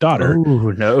young daughter.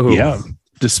 Oh, no. Yeah.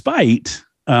 Despite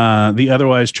the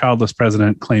otherwise childless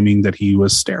president claiming that he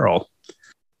was sterile.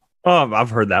 Oh,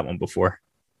 I've heard that one before.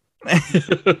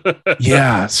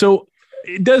 Yeah. So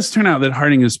it does turn out that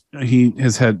Harding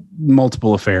has had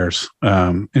multiple affairs,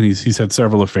 and he's had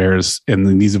several affairs,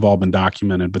 and these have all been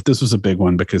documented. But this was a big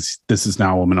one because this is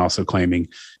now a woman also claiming,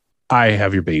 I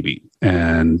have your baby.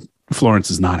 And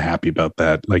Florence is not happy about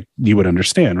that. Like, you would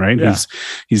understand, right? Yeah.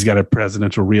 He's got a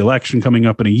presidential reelection coming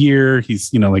up in a year.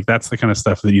 He's, like, that's the kind of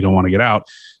stuff that you don't want to get out.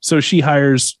 So she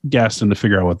hires Gaston to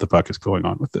figure out what the fuck is going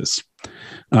on with this.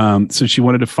 So she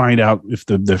wanted to find out if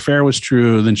the affair was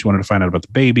true. Then she wanted to find out about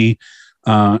the baby.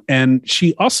 And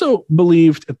she also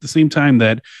believed at the same time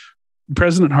that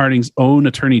President Harding's own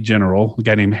attorney general, a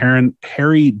guy named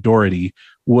Harry Doherty,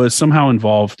 was somehow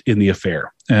involved in the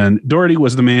affair. And Doherty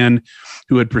was the man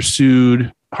who had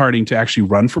pursued Harding to actually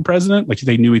run for president. Like,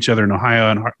 they knew each other in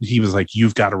Ohio, and he was like,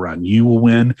 you've got to run. You will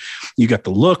win. You got the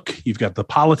look, you've got the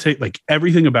politics, like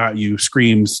everything about you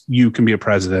screams you can be a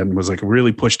president, and was like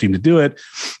really pushed him to do it.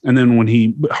 And then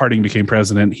when Harding became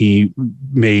president, he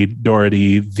made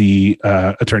Doherty the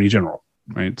attorney general,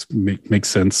 right? Makes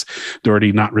sense.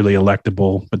 Doherty, not really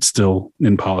electable, but still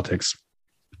in politics.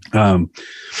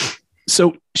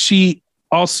 So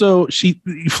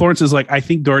Florence is like, I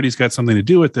think Doherty's got something to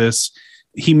do with this.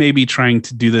 He may be trying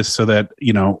to do this so that,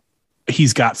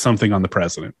 he's got something on the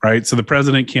president, right? So the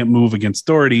president can't move against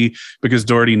Doherty because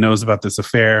Doherty knows about this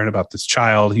affair and about this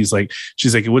child. She's like,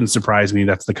 it wouldn't surprise me.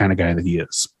 That's the kind of guy that he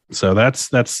is. So that's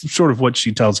sort of what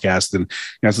she tells Gaston.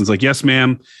 Gaston's like, yes,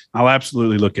 ma'am, I'll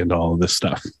absolutely look into all of this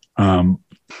stuff.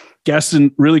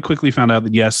 Gaston really quickly found out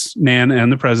that, yes, Nan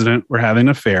and the president were having an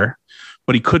affair,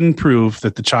 but he couldn't prove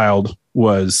that the child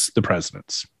was the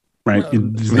president's. Right.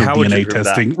 There's no DNA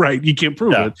testing. Right. You can't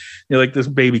prove it. You're like, this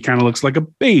baby kind of looks like a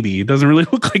baby. It doesn't really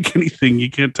look like anything. You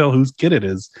can't tell whose kid it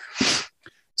is.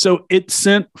 So it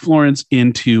sent Florence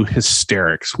into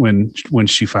hysterics when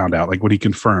she found out, like, when he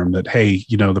confirmed that, hey,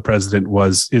 the president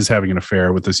is having an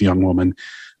affair with this young woman.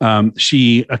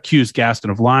 She accused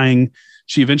Gaston of lying.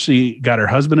 She eventually got her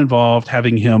husband involved,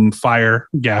 having him fire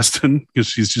Gaston because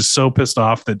she's just so pissed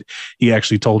off that he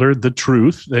actually told her the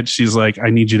truth, that she's like, I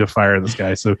need you to fire this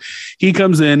guy. So he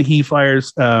comes in, he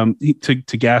fires to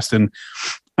Gaston.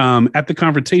 At the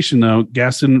confrontation, though,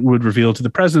 Gaston would reveal to the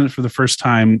president for the first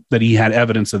time that he had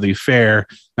evidence of the affair.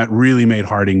 That really made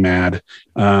Harding mad.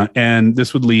 And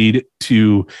this would lead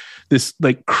to this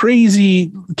like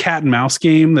crazy cat and mouse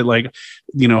game that, like,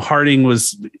 Harding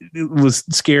was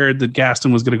scared that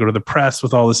Gaston was going to go to the press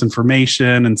with all this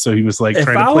information. And so he was like, if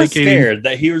I was scared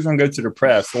that he was going to go to the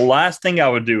press, the last thing I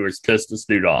would do is piss this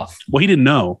dude off. Well, he didn't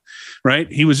know, right?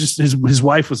 He was just, his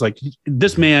wife was like,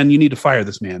 this man, you need to fire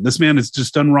this man. This man has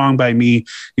just done wrong by me.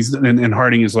 And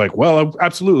Harding is like, well,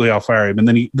 absolutely, I'll fire him. And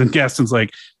then Gaston's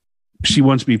like, she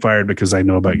wants to be fired because I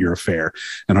know about your affair.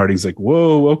 And Harding's like,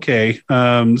 whoa, okay.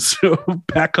 So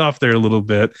back off there a little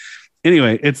bit.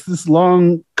 Anyway, it's this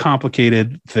long,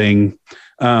 complicated thing.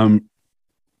 And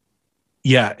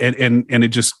it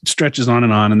just stretches on,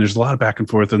 and there's a lot of back and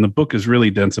forth, and the book is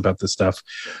really dense about this stuff.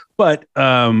 But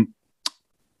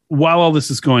while all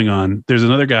this is going on, there's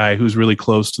another guy who's really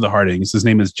close to the Hardings. His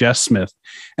name is Jess Smith,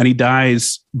 and he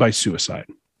dies by suicide.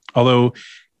 Although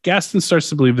Gaston starts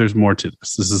to believe there's more to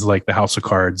this. This is like the House of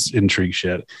Cards intrigue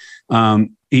shit.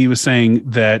 He was saying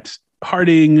that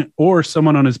Harding or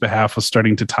someone on his behalf was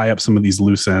starting to tie up some of these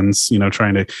loose ends,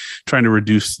 trying to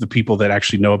reduce the people that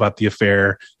actually know about the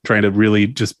affair, trying to really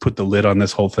just put the lid on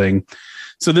this whole thing.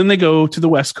 So then they go to the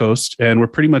West Coast, and we're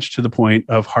pretty much to the point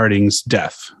of Harding's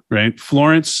death, right?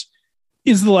 Florence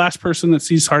is the last person that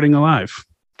sees Harding alive.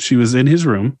 She was in his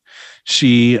room.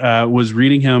 She was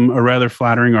reading him a rather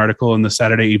flattering article in the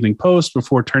Saturday Evening Post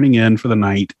before turning in for the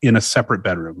night in a separate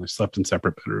bedroom. They slept in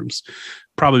separate bedrooms,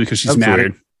 probably because she's mad.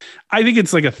 Weird. I think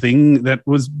it's like a thing that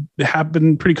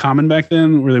happened pretty common back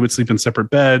then, where they would sleep in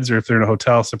separate beds, or if they're in a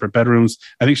hotel, separate bedrooms.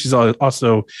 I think she's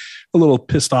also a little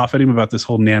pissed off at him about this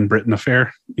whole Nan Britton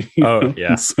affair. Oh,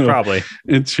 yeah, so probably.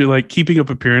 It's you're like keeping up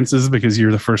appearances because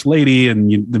you're the first lady,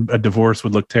 and a divorce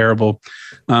would look terrible.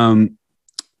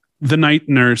 The night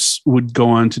nurse would go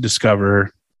on to discover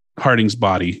Harding's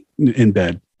body in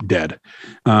bed, dead.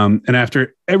 And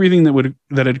after everything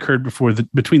that had occurred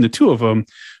between the two of them,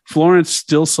 Florence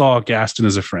still saw Gaston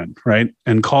as a friend, right?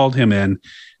 And called him in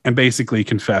and basically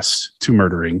confessed to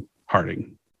murdering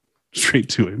Harding straight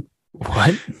to him.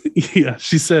 What? Yeah,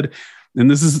 she said, and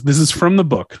this is from the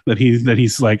book that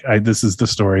he's like, this is the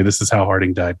story. This is how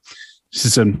Harding died. She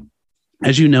said,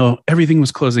 as you know, everything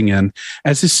was closing in.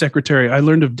 As his secretary, I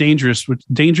learned of dangers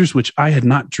which I had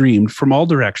not dreamed. From all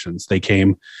directions they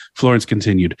came, Florence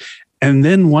continued. And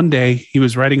then one day he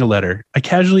was writing a letter. I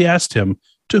casually asked him,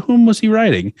 to whom was he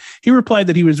writing? He replied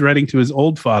that he was writing to his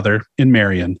old father in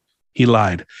Marion. He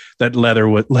lied. That letter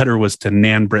was to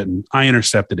Nan Britton. I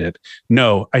intercepted it.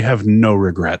 No, I have no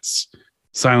regrets.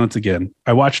 Silence again.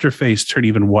 I watched her face turn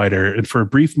even whiter, and for a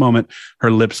brief moment,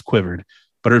 her lips quivered.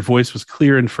 But her voice was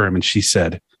clear and firm, and she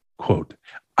said, quote,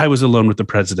 I was alone with the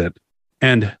president,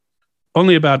 and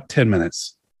Only about 10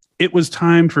 minutes. It was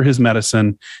time for his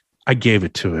medicine. I gave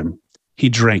it to him. He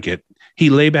drank it. He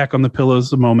lay back on the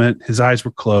pillows a moment. His eyes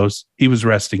were closed. He was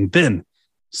resting. Then,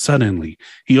 suddenly,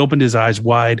 he opened his eyes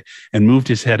wide and moved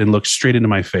his head and looked straight into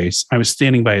my face. I was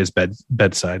standing by his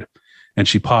bedside, and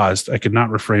she paused. I could not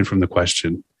refrain from the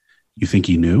question, "You think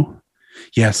he knew?"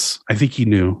 "Yes, I think he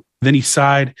knew." Then he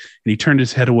sighed, and he turned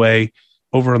his head away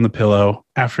over on the pillow.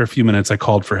 After a few minutes, I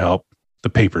called for help. The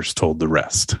papers told the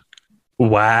rest.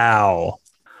 Wow.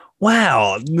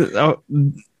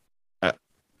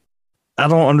 I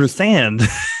don't understand.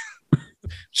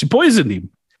 She poisoned him.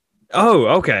 Oh,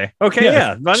 okay.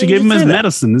 Yeah. She gave him his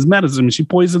medicine. She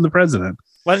poisoned the president.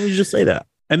 Why didn't you just say that?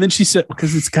 And then she said,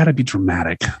 because it's got to be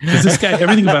dramatic. Because this guy,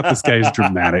 everything about this guy is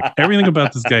dramatic. Everything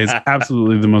about this guy is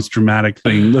absolutely the most dramatic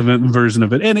thing, the version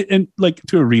of it. And like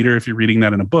to a reader, if you're reading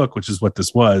that in a book, which is what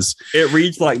this was. It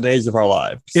reads like Days of Our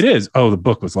Lives. It is. Oh, the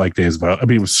book was like Days of Our Lives. I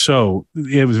mean,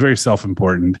 it was very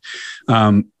self-important.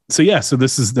 So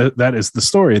that is the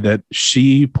story, that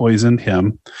she poisoned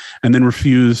him and then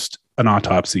refused an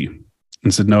autopsy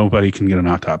and said nobody can get an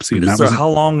autopsy. And how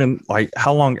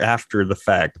long after the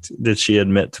fact did she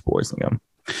admit to poisoning him?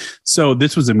 So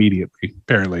this was immediately,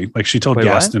 apparently. Like she told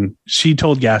Gaston. What? She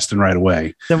told Gaston right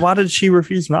away. Then why did she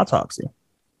refuse an autopsy?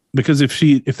 Because if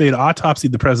they had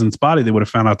autopsied the president's body, they would have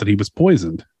found out that he was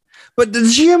poisoned. But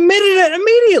she admitted it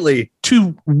immediately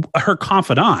to her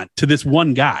confidant, to this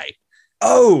one guy.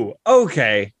 Oh,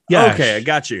 okay. Yeah. Okay, I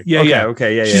got you. Yeah.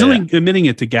 Okay. Yeah. She's only admitting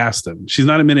it to Gaston. She's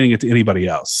not admitting it to anybody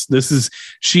else.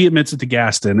 She admits it to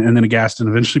Gaston, and then Gaston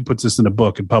eventually puts this in a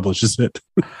book and publishes it.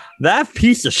 That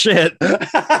piece of shit.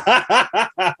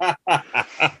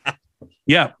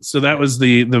 Yeah. So that was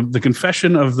the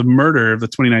confession of the murder of the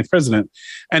 29th president.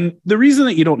 And the reason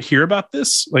that you don't hear about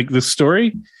this, like this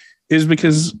story, is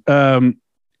because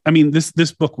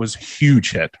this book was a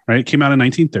huge hit, right? It came out in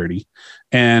 1930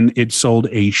 and it sold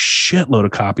a shitload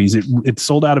of copies. It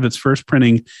sold out of its first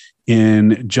printing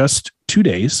in just 2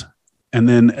 days. And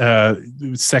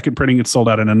then second printing, it sold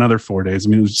out in another 4 days. I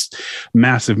mean, it was just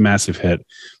massive, massive hit.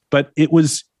 But it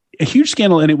was a huge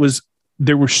scandal. And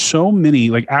there were so many,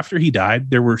 like after he died,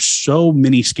 there were so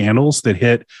many scandals that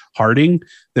hit Harding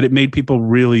that it made people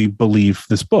really believe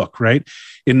this book, right?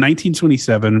 In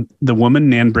 1927, the woman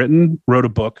Nan Britton wrote a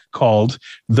book called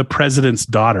The President's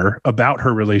Daughter about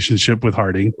her relationship with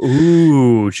Harding.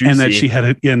 Ooh, juicy. And that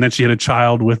she had a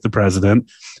child with the president.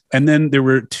 And then there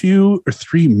were 2 or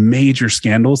 3 major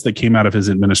scandals that came out of his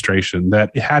administration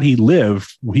that had he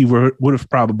lived, he would have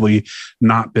probably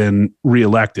not been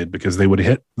reelected because they would have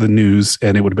hit the news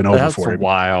and it would have been over for him. That's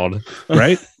wild.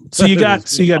 Right? So you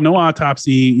got no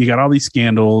autopsy, you got all these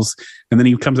scandals, and then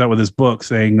he comes out with his book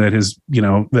saying that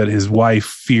his wife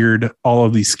feared all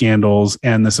of these scandals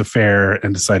and this affair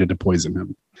and decided to poison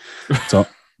him. So a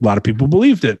lot of people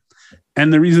believed it.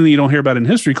 And the reason that you don't hear about it in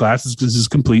history class is because it's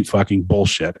complete fucking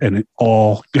bullshit and it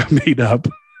all got made up.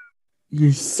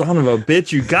 You son of a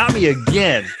bitch, you got me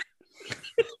again.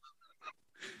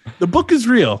 The book is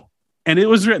real and it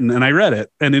was written and I read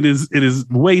it and it is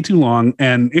way too long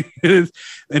and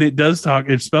it does talk.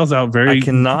 It spells out very. I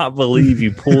cannot believe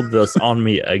you pulled this on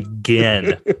me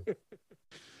again.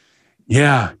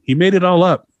 Yeah, he made it all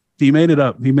up. He made it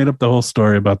up. He made up the whole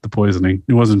story about the poisoning.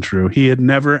 It wasn't true. He had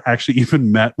never actually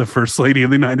even met the First Lady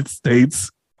of the United States.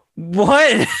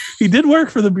 What? He did work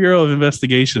for the Bureau of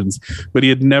Investigations, but he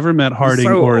had never met Harding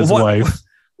or his wife.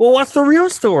 Well, what's the real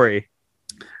story?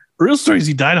 The real story is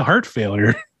he died of heart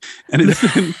failure.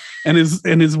 And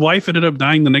his wife ended up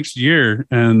dying the next year.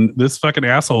 And this fucking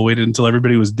asshole waited until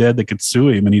everybody was dead that could sue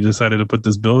him. And he decided to put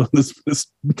this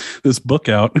book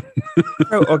out.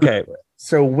 Oh, okay.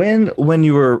 So when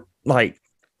you were like,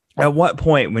 at what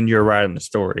point when you were writing the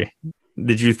story,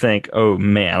 did you think, oh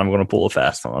man, I'm going to pull a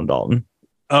fast one on Dalton?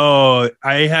 Oh,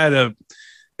 it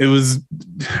was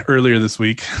earlier this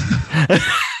week.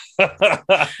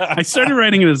 I started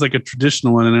writing it as like a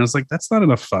traditional one, and I was like, "That's not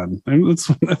enough fun."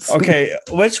 That's okay.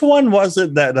 Which one was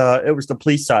it that it was the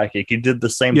police psychic? You did the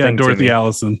same thing. Yeah, Dorothy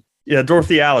Allison. Yeah,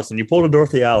 Dorothy Allison. You pulled a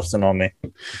Dorothy Allison on me.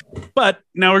 But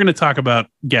now we're going to talk about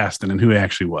Gaston and who he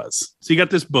actually was. So you got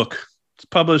this book. It's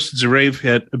published. It's a rave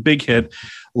hit, a big hit.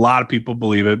 A lot of people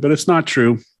believe it, but it's not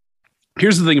true.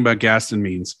 Here's the thing about Gaston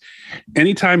Means.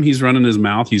 Anytime he's running his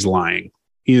mouth, he's lying.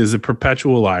 He is a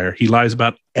perpetual liar. He lies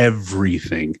about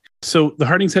everything. So the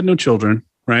Hardings had no children,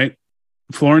 right?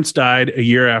 Florence died a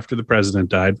year after the president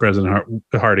died. President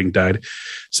Harding died.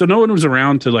 So no one was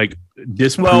around to like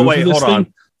disprove this. Well, wait, hold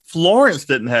on. Florence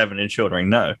didn't have any children.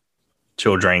 No.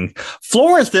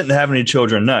 Florence didn't have any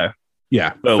children. No.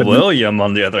 Yeah. But William,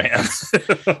 on the other hand.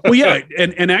 Well, yeah.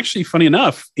 And actually, funny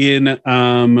enough, in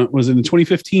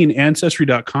 2015,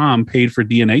 Ancestry.com paid for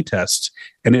DNA tests,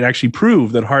 and it actually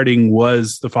proved that Harding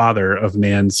was the father of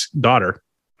Nan's daughter.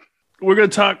 We're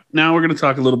going to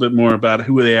talk a little bit more about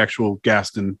who the actual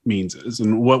Gaston Means is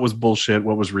and what was bullshit,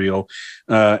 what was real.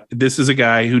 This is a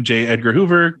guy who J. Edgar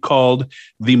Hoover called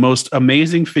the most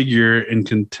amazing figure in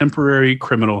contemporary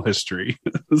criminal history.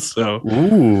 So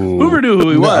Hoover knew who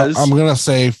he was. I'm going to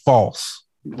say false.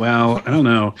 Well, I don't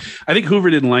know. I think Hoover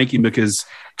didn't like him because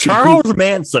Charles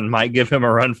Manson might give him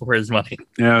a run for his money.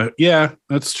 Yeah,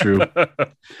 that's true.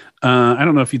 I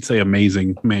don't know if he'd say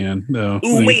amazing man, though.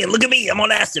 Ooh, man, look at me. I'm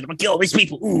on acid. I'm going to kill all these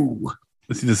people. Ooh.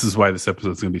 This is why this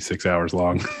episode's going to be 6 hours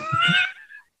long.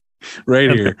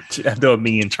 Right here.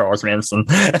 Me and Charles Manson.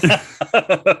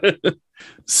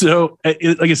 So,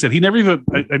 like I said,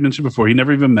 I mentioned before, he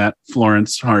never even met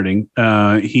Florence Harding.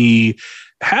 He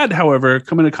had, however,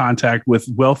 come into contact with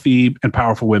wealthy and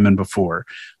powerful women before.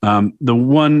 The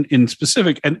one in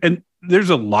specific, and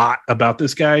there's a lot about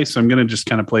this guy, so I'm going to just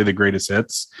kind of play the greatest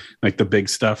hits, like the big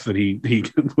stuff that he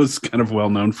was kind of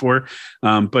well known for.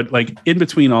 But like in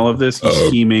between all of this, he's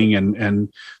scheming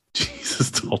and Jesus,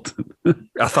 Dalton.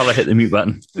 I thought I hit the mute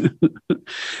button.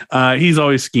 He's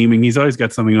always scheming. He's always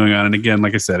got something going on. And again,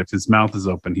 like I said, if his mouth is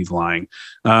open, he's lying.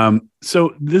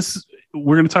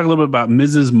 We're going to talk a little bit about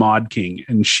Mrs. Maud King,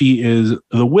 and she is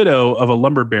the widow of a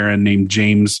lumber baron named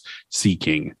James C.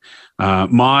 King.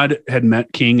 Maud had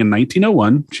met King in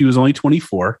 1901. She was only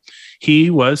 24. He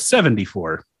was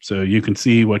 74. So you can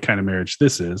see what kind of marriage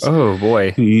this is. Oh,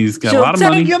 boy. He's got a lot of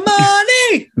money. Your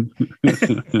money.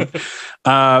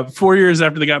 4 years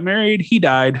after they got married, he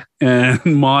died, and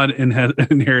Maud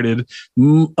inherited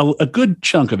a good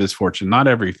chunk of his fortune, not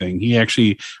everything. He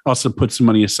actually also put some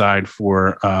money aside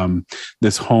for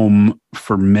this home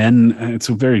for men. It's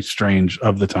a very strange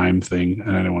of the time thing,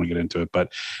 and I don't want to get into it.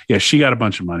 But yeah, she got a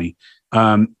bunch of money.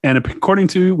 And according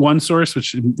to one source,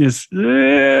 which is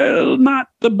not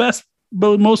the best,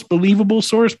 most believable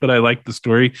source, but I like the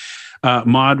story.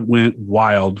 Maud went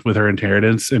wild with her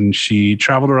inheritance, and she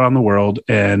traveled around the world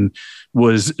and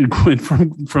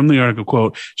from the article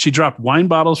quote, she dropped wine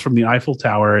bottles from the Eiffel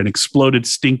Tower and exploded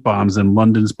stink bombs in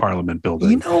London's Parliament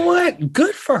building. You know what?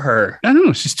 Good for her. I don't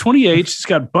know. She's 28. She's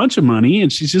got a bunch of money,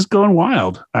 and she's just going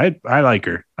wild. I like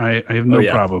her. I have no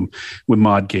problem with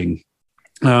Maud King.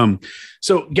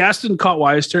 So Gaston caught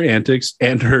wise to her antics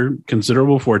and her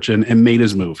considerable fortune and made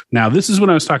his move. Now, this is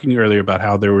when I was talking to you earlier about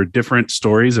how there were different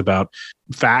stories about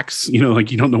facts,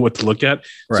 like you don't know what to look at.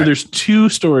 Right. So there's two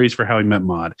stories for how he met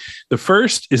Maud. The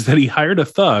first is that he hired a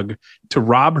thug to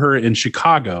rob her in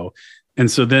Chicago.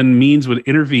 And so then Means would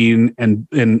intervene and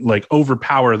like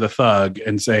overpower the thug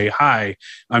and say, "Hi,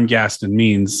 I'm Gaston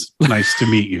Means. Nice to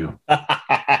meet you."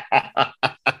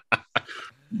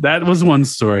 That was one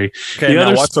story. Okay,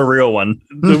 now what's the real one?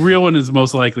 The real one is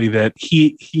most likely that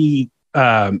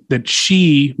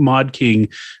Maud King,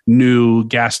 knew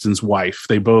Gaston's wife.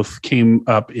 They both came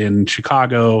up in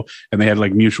Chicago, and they had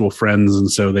like mutual friends, and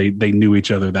so they knew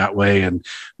each other that way. And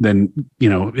then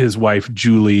his wife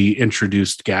Julie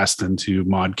introduced Gaston to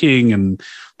Maud King, and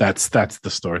that's the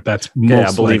story. That's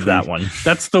most I believe likely. That one.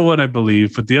 That's the one I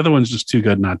believe, but the other one's just too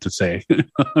good not to say.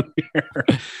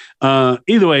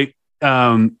 Either way.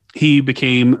 He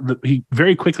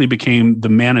very quickly became the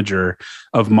manager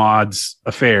of Maud's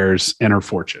affairs and her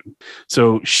fortune.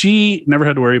 So she never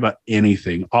had to worry about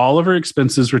anything. All of her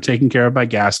expenses were taken care of by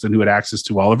Gaston, who had access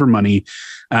to all of her money.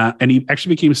 And he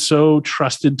actually became so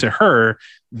trusted to her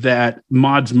that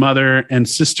Maud's mother and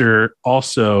sister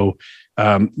also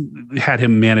had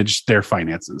him manage their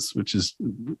finances, which is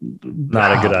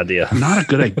not a good idea. Not a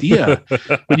good idea.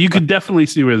 But you could definitely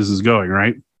see where this is going,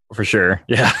 right? For sure.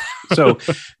 Yeah. So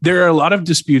there are a lot of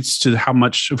disputes to how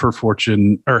much of her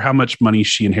fortune or how much money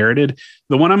she inherited.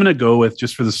 The one I'm going to go with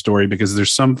just for the story, because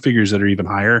there's some figures that are even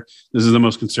higher, this is the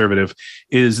most conservative,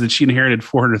 is that she inherited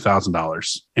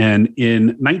 $400,000. And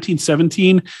in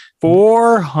 1917,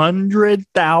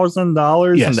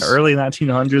 $400,000 in the early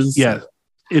 1900s. Yeah.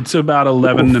 It's about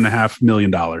 $11.5 million.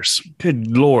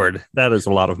 Good Lord. That is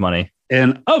a lot of money.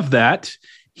 And of that,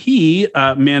 he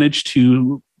managed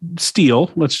to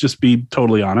steal, let's just be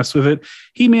totally honest with it.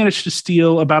 He managed to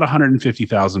steal about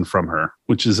 $150,000 from her,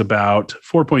 which is about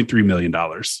 $4.3 million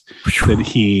that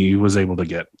he was able to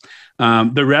get.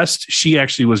 The rest, she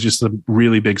actually was just a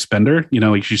really big spender.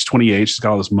 Like she's 28, she's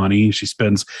got all this money, she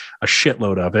spends a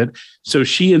shitload of it. So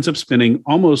she ends up spending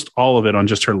almost all of it on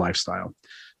just her lifestyle.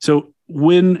 So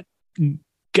when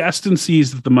Gaston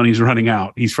sees that the money's running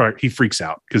out. He freaks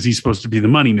out because he's supposed to be the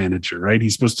money manager, right?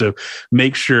 He's supposed to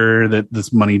make sure that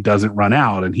this money doesn't run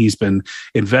out. And he's been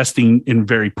investing in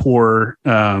very poor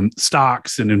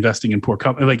stocks and investing in poor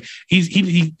companies. Like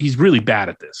he's really bad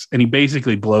at this. And he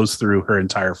basically blows through her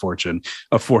entire fortune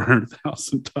of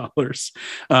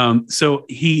 $400,000. So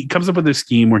he comes up with this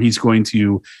scheme where he's going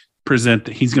to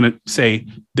he's going to say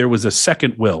there was a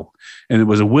second will, and it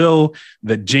was a will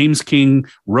that James King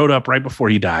wrote up right before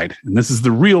he died. And this is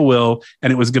the real will.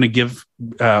 And it was going to give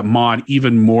Maud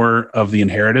even more of the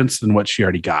inheritance than what she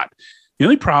already got. The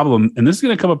only problem, and this is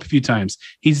going to come up a few times,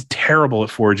 he's terrible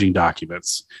at forging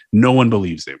documents. No one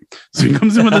believes him. So he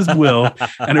comes in with his will,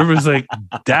 and everyone's like,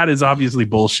 that is obviously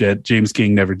bullshit. James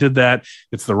King never did that.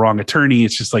 It's the wrong attorney.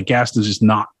 It's just like Gaston's just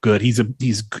not good. He's a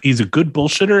good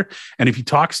bullshitter. And if he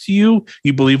talks to you,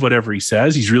 you believe whatever he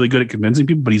says. He's really good at convincing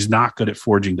people, but he's not good at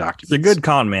forging documents. He's a good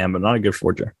con man, but not a good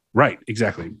forger. Right,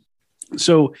 exactly.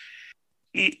 So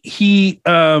he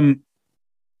kind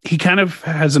of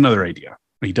has another idea.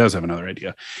 He does have another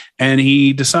idea, and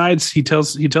he decides. He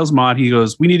tells Maud, he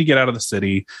goes, "We need to get out of the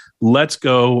city. Let's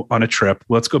go on a trip.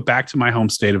 Let's go back to my home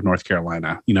state of North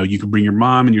Carolina. You know, you can bring your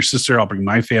mom and your sister. I'll bring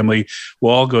my family.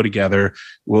 We'll all go together.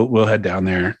 We'll head down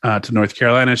there to North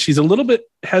Carolina." She's a little bit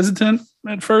hesitant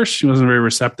at first. She wasn't very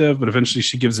receptive, but eventually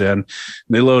she gives in. And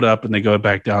they load up and they go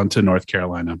back down to North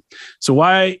Carolina. So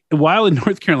while in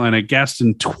North Carolina,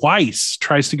 Gaston twice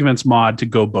tries to convince Maud to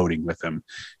go boating with him.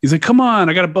 He's like, "Come on,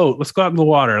 I got a boat. Let's go out in the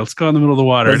water. Let's go in the middle of the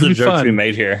water. There's a joke to be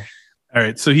made here." All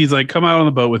right. So he's like, "Come out on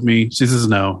the boat with me." She says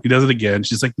no. He does it again.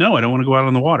 She's like, "No, I don't want to go out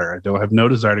on the water. I don't have no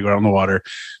desire to go out on the water."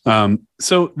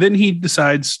 So then he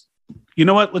decides, you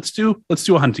know what? Let's do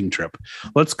a hunting trip.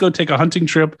 Let's go take a hunting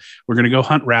trip. We're going to go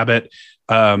hunt rabbit.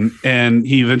 And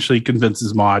he eventually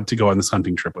convinces Maud to go on this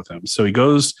hunting trip with him. So he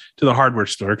goes to the hardware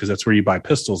store, because that's where you buy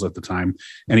pistols at the time.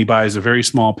 And he buys a very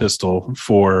small pistol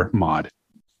for Maud.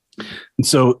 And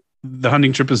so the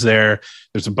hunting trip is there.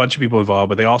 There's a bunch of people involved,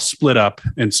 but they all split up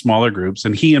in smaller groups.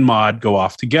 And he and Maud go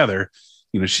off together.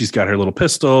 You know, she's got her little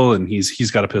pistol, and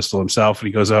he's got a pistol himself, and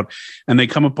he goes out and they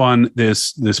come upon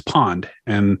this pond.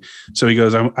 And so he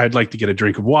goes, "I'd like to get a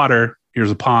drink of water.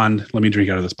 Here's a pond. Let me drink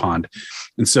out of this pond."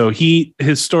 And so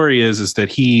his story is that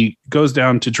he goes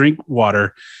down to drink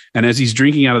water. And as he's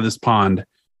drinking out of this pond,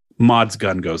 Maud's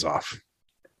gun goes off,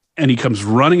 and he comes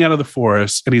running out of the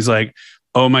forest, and he's like,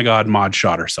 "Oh my God, Maud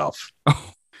shot herself."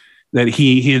 That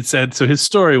he had said. So his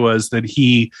story was that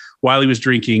while he was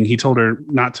drinking, he told her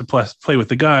not to play with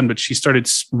the gun, but she started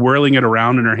swirling it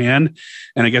around in her hand.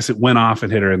 And I guess it went off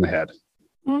and hit her in the head.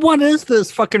 What is this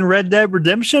fucking Red Dead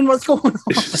Redemption? What's going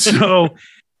on? So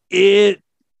it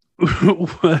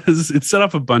set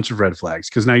off a bunch of red flags,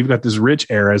 because now you've got this rich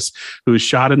heiress who was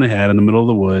shot in the head in the middle of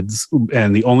the woods.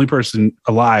 And the only person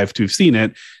alive to have seen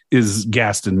it is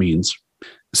Gaston Means.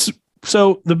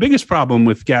 So the biggest problem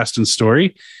with Gaston's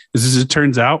story is, as it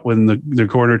turns out, when the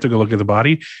coroner took a look at the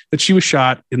body, that she was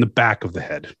shot in the back of the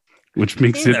head, which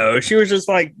makes she was just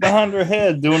like behind her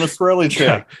head doing a swirly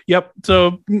trick. Yeah. Yep.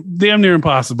 So damn near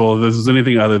impossible if this was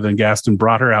anything other than Gaston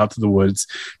brought her out to the woods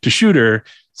to shoot her,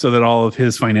 so that all of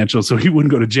his financial, so he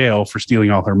wouldn't go to jail for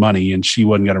stealing all her money, and she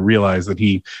wasn't going to realize that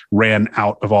he ran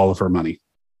out of all of her money.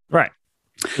 Right.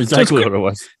 Exactly what it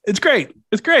was. It's great.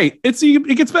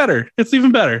 It gets better. It's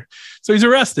even better. So he's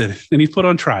arrested and he's put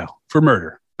on trial for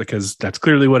murder, because that's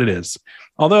clearly what it is.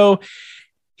 Although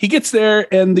he gets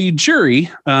there, and the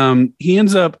jury, he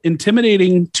ends up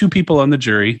intimidating two people on the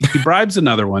jury. He bribes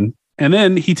another one. And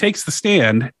then he takes the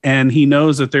stand, and he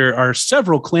knows that there are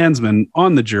several Klansmen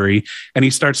on the jury, and he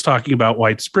starts talking about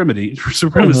white supremacy.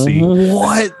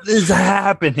 What is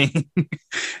happening?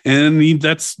 And he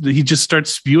just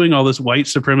starts spewing all this white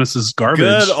supremacist garbage.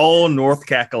 Good old North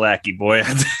Kakalaki, boy.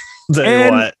 Tell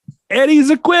you what. And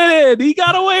he's acquitted. He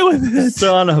got away with it.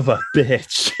 Son of a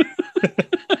bitch.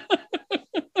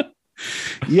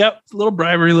 Yep. A little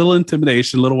bribery, a little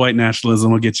intimidation, a little white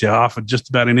nationalism will get you off of just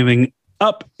about anything,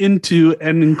 up into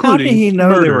and including. How did he know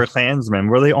murder. They were Klansmen?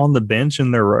 Were they on the bench in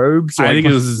their robes? I think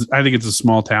it's a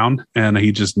small town, and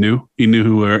he just knew. He knew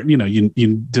who were. He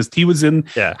was in.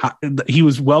 Yeah. He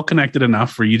was well connected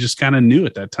enough where you just kind of knew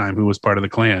at that time who was part of the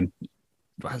Klan.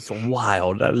 That's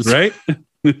wild. That is right.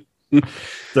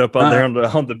 Up on there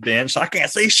on the bench. I can't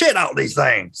see shit out these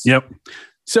things. Yep.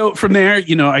 So from there,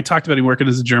 I talked about him working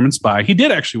as a German spy. He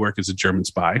did actually work as a German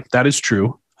spy. That is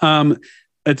true.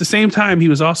 At the same time, he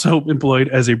was also employed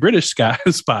as a British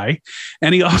spy,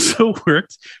 and he also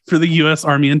worked for the U.S.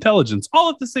 Army Intelligence, all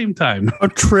at the same time. A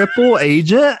triple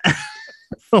agent?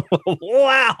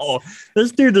 Wow,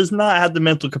 this dude does not have the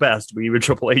mental capacity to be a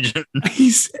triple agent. But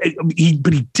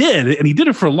he did, and he did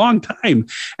it for a long time.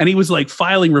 And he was like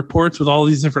filing reports with all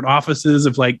these different offices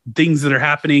of like things that are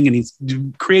happening, and he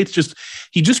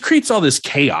just creates all this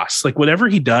chaos. Like whatever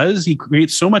he does, he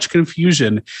creates so much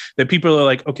confusion that people are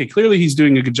like, okay, clearly he's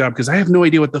doing a good job because I have no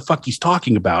idea what the fuck he's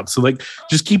talking about. So like,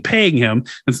 just keep paying him.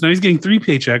 And so now he's getting 3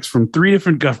 paychecks from 3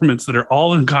 different governments that are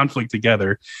all in conflict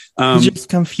together. He just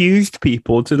confused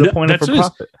people to the point of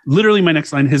profit. Literally, my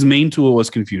next line, his main tool was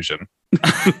confusion.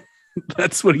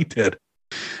 That's what he did.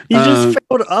 He just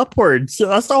failed upwards. So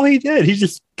that's all he did. He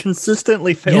just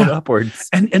consistently failed upwards.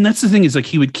 And that's the thing is like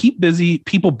he would keep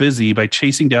people busy by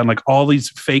chasing down like all these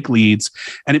fake leads.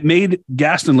 And it made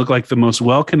Gaston look like the most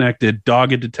well-connected,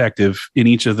 dogged detective in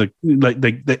each of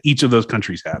that each of those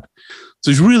countries had.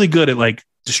 So he's really good at like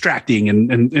distracting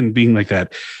and being like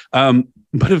that.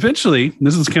 But eventually,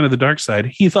 this is kind of the dark side,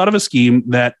 he thought of a scheme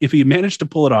that if he managed to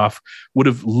pull it off would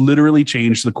have literally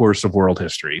changed the course of world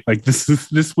history. Like this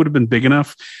would have been big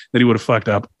enough that he would have fucked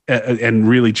up and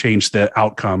really changed the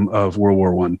outcome of World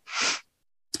War I.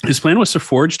 His plan was to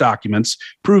forge documents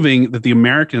proving that the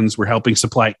Americans were helping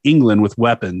supply England with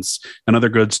weapons and other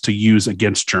goods to use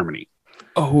against Germany.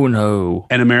 Oh, no.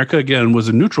 And America, again, was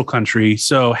a neutral country.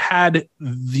 So had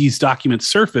these documents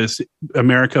surfaced,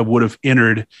 America would have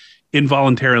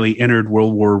involuntarily entered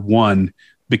World War I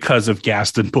because of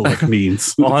Gaston Bullock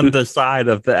means. On the side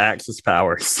of the Axis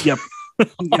powers. Yep.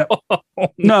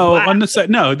 No, on the side.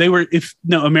 No,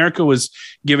 America was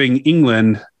giving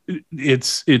England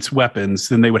its weapons,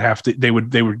 then they would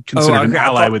consider an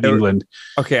ally with England.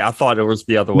 Okay, I thought it was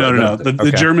the other way. No.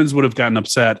 The Germans would have gotten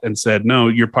upset and said, "No,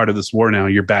 you're part of this war now.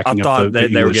 You're backing up." I thought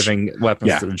they were giving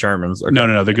weapons to the Germans. Okay.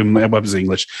 No, they're giving weapons to the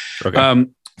English. Okay.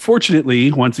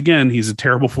 Fortunately, once again, he's a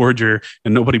terrible forger,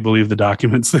 and nobody believed the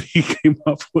documents that he came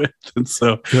up with, and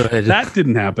so that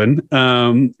didn't happen.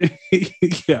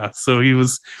 So he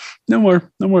was no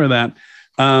more of that.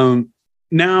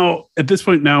 Now, at this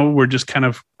point, we're just kind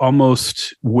of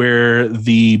almost where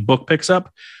the book picks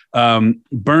up.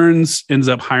 Burns ends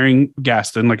up hiring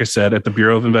Gaston, like I said, at the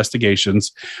Bureau of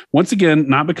Investigations. Once again,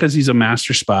 not because he's a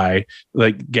master spy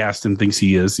like Gaston thinks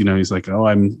he is. You know, he's like, oh,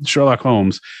 I'm Sherlock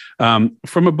Holmes.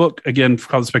 From a book, again,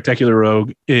 called The Spectacular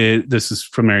Rogue, this is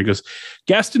from there. It goes,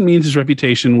 Gaston Means'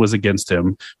 reputation was against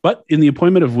him, but in the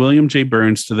appointment of William J.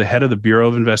 Burns to the head of the Bureau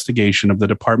of Investigation of the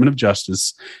Department of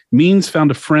Justice, Means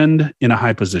found a friend in a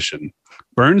high position.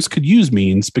 Burns could use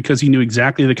Means because he knew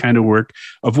exactly the kind of work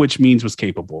of which Means was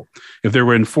capable. If there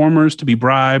were informers to be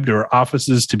bribed or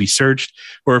offices to be searched,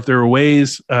 or if there were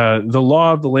ways the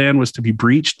law of the land was to be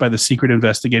breached by the secret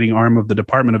investigating arm of the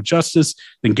Department of Justice,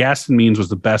 then Gaston Means was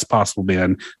the best possible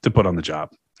man to put on the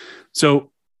job.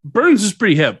 So Burns is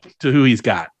pretty hip to who he's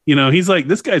got. You know, he's like,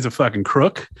 this guy's a fucking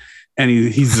crook, and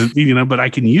he's but I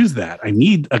can use that. I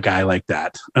need a guy like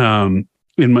that.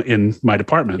 In my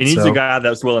department. He needs a guy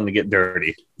that's willing to get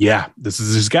dirty. Yeah, this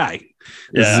is his guy.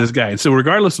 This is his guy. And so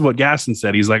regardless of what Gaston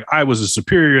said, he's like, I was a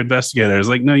superior investigator. I was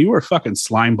like, no, you were a fucking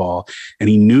slimeball. And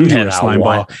he knew you were a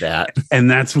slimeball. And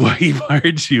that's why he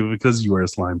fired you, because you were a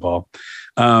slimeball.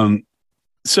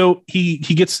 So he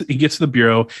gets to the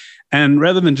Bureau, and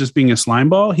rather than just being a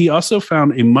slimeball, he also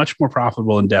found a much more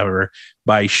profitable endeavor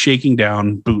by shaking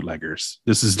down bootleggers.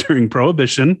 This is during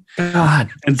Prohibition. God,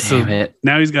 and so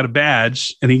now he's got a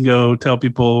badge, and he can go tell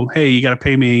people, hey, you got to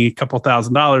pay me a couple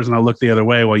 $1,000s and I'll look the other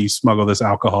way while you smuggle this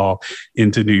alcohol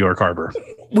into New York Harbor.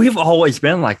 We've always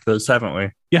been like this, haven't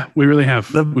we? Yeah, we really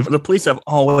have. The police have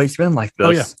always been like this. Oh,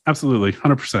 yeah, absolutely.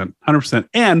 100%.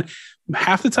 And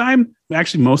half the time,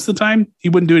 actually most of the time, he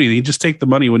wouldn't do anything. He'd just take the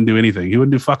money, wouldn't do anything. He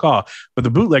wouldn't do fuck all. But the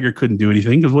bootlegger couldn't do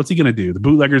anything, because what's he going to do? The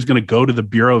bootlegger is going to go to the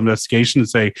Bureau of Investigation and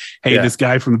say, hey, this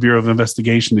guy from the Bureau of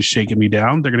Investigation is shaking me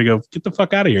down. They're going to go, get the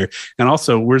fuck out of here. And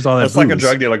also, where's all that? It's like a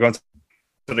drug dealer going to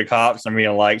the cops and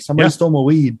being like, somebody stole my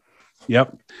weed.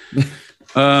 Yep.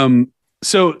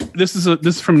 So this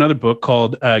is from another book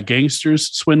called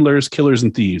Gangsters, Swindlers, Killers,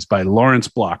 and Thieves by Lawrence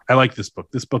Block. I like this book.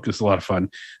 This book is a lot of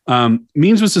fun.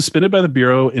 Means was suspended by the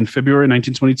Bureau in February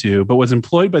 1922, but was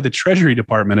employed by the Treasury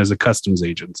Department as a customs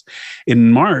agent.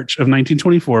 In March of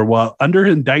 1924, while under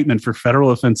indictment for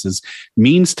federal offenses,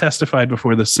 Means testified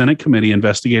before the Senate committee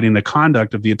investigating the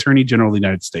conduct of the Attorney General of the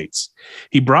United States.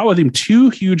 He brought with him 2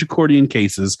 huge accordion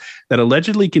cases that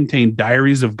allegedly contained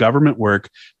diaries of government work,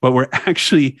 but were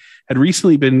actually had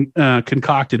recently been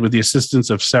concocted with the assistance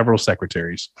of several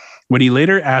secretaries. When he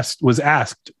later was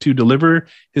asked to deliver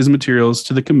his materials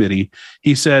to the committee,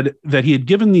 he said that he had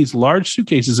given these large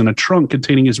suitcases in a trunk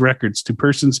containing his records to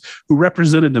persons who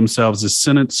represented themselves as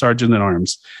Senate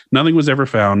Sergeant-at-Arms. Nothing was ever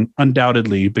found,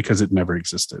 undoubtedly because it never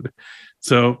existed.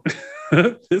 So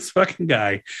this fucking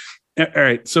guy. All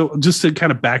right. So just to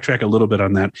kind of backtrack a little bit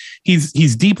on that, he's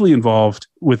deeply involved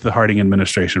with the Harding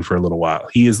administration for a little while.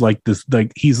 He is like this,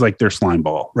 like he's like their slime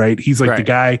ball, right? He's like the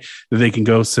guy that they can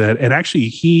go set. And actually,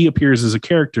 he appears as a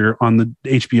character on the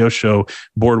HBO show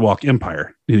Boardwalk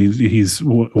Empire. He's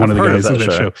one of the guys on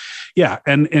that show. Yeah.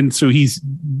 And so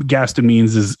Gaston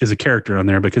Means is a character on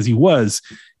there because he was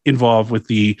involved with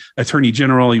the attorney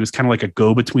general. He was kind of like a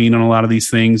go-between on a lot of these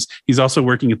things. He's also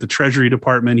working at the Treasury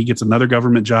Department. He gets another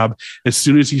government job as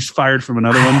soon as he's fired from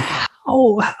another one.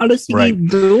 How does he keep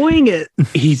doing it?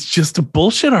 He's just a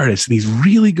bullshit artist and he's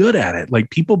really good at it. Like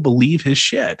people believe his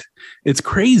shit. It's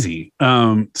crazy.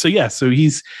 So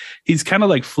he's kind of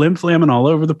like flim-flamming all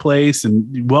over the place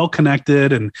and well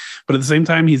connected, but at the same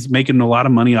time he's making a lot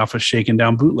of money off of shaking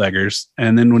down bootleggers.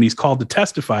 And then when he's called to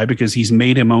testify because he's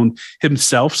made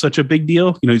himself such a big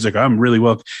deal, he's like, I'm really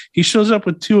well. He shows up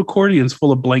with 2 accordions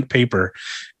full of blank paper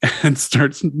and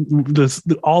starts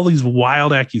all these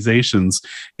wild accusations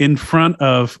in front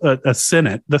of the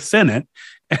Senate.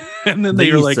 And then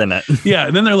they're like, Senate. Yeah.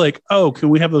 And then they're like, oh, can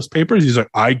we have those papers? He's like,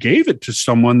 I gave it to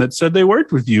someone that said they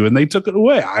worked with you and they took it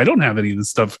away. I don't have any of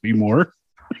this stuff anymore.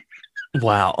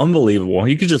 Wow. Unbelievable.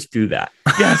 You could just do that.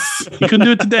 Yes. You couldn't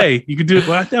do it today. You could do it.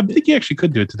 Well, I think you actually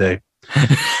could do it today.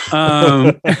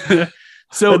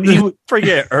 So you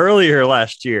forget earlier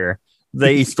last year,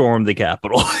 they stormed the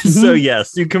Capitol. So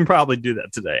yes, you can probably do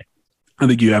that today. I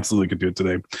think you absolutely could do it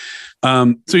today.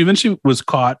 So he eventually was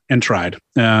caught and tried.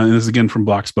 And this is again from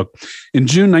Block's book. In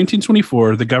June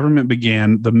 1924, the government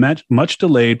began the much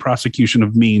delayed prosecution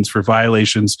of Means for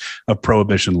violations of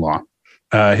prohibition law.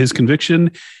 His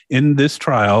conviction in this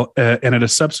trial and at a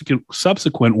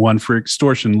subsequent one for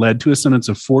extortion led to a sentence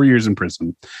of 4 years in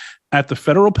prison. At the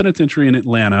federal penitentiary in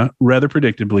Atlanta, rather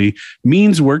predictably,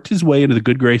 Means worked his way into the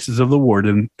good graces of the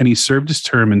warden, and he served his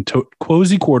term in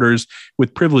cozy quarters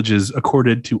with privileges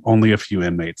accorded to only a few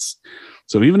inmates.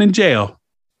 So even in jail,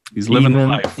 he's living the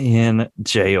life. In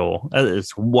jail. That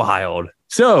is wild.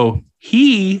 So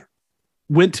he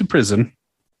went to prison.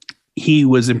 He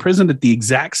was imprisoned at the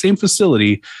exact same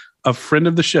facility of friend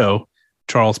of the show,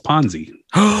 Charles Ponzi.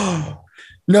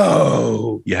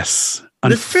 No. Yes.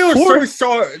 This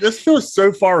feels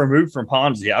so far removed from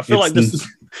Ponzi. I feel like this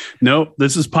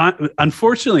is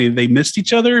unfortunately, they missed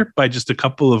each other by just a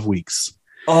couple of weeks.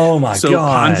 Oh my god. So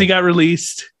Ponzi got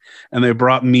released and they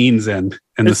brought Means in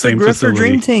the same the facility.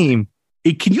 Dream Team.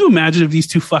 Can you imagine if these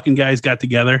two fucking guys got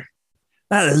together?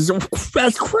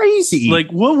 That's crazy. Like,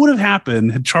 what would have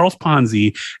happened had Charles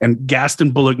Ponzi and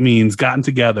Gaston Bullock Means gotten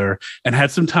together and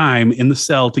had some time in the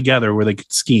cell together where they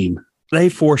could scheme? They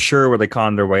for sure would have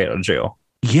conned their way out of jail.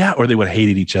 Yeah, or they would have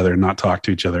hated each other and not talked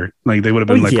to each other. Like they would have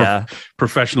been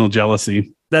professional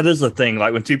jealousy. That is the thing.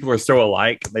 Like when people are so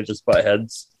alike, they just butt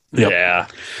heads. Yep. Yeah.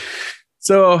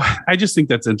 So I just think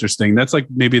that's interesting. That's like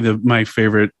maybe my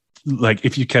favorite. Like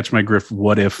if you catch my drift,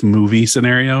 what if movie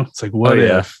scenario? It's like what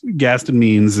if Gaston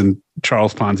Means and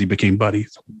Charles Ponzi became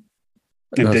buddies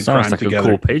and did crime like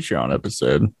together? A cool Patreon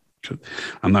episode.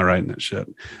 I'm not writing that shit.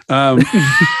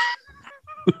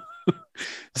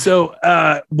 So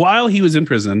while he was in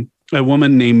prison, a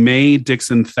woman named Mae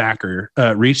Dixon Thacker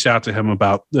reached out to him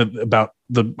about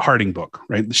the Harding book.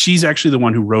 Right, she's actually the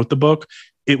one who wrote the book.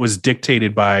 It was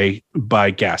dictated by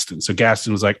Gaston. So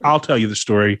Gaston was like, "I'll tell you the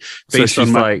story based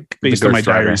on my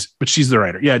diaries." But she's the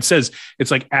writer. Yeah, it says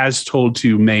it's like as told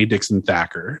to Mae Dixon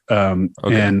Thacker.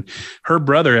 And her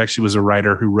brother actually was a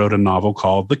writer who wrote a novel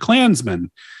called The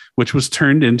Klansman, which was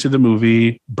turned into the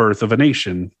movie Birth of a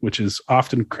Nation, which is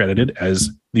often credited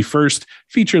as the first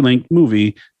feature-length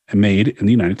movie made in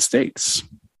the United States.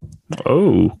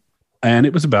 Oh. And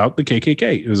it was about the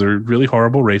KKK. It was a really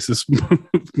horrible racist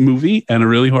movie and a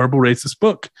really horrible racist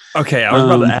book. Okay, I was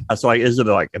about to ask, like, is it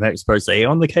like an expose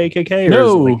on the KKK?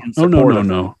 Or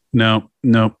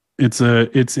no. It's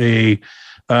a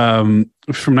from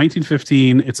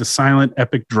 1915. It's a silent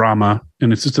epic drama,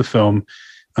 and it's just a film.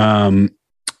 And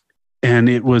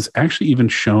it was actually even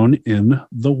shown in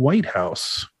the White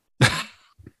House,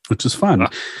 which is fun.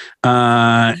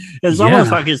 It's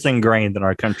almost like it's ingrained in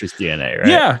our country's DNA,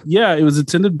 right? Yeah. It was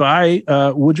attended by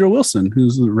Woodrow Wilson,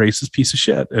 who's a racist piece of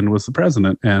shit and was the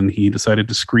president. And he decided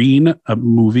to screen a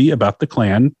movie about the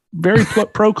Klan, very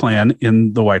pro-Klan,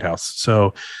 in the White House.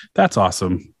 So that's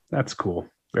awesome. That's cool.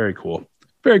 Very cool.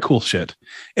 Very cool shit.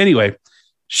 Anyway,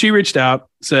 she reached out,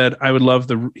 said, I would love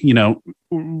to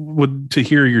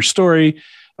hear your story.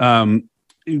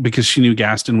 Because she knew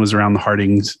Gaston was around the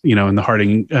Hardings, in the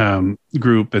Harding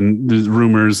group, and there's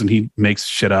rumors, and he makes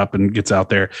shit up and gets out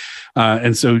there.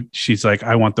 And so she's like,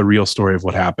 I want the real story of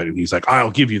what happened. And he's like, I'll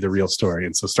give you the real story.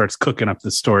 And so starts cooking up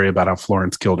this story about how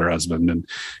Florence killed her husband, and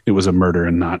it was a murder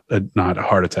and not a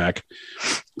heart attack.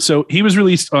 So he was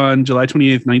released on July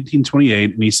 28th,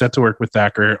 1928, and he set to work with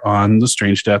Thacker on the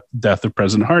strange death of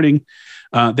President Harding.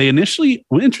 They initially,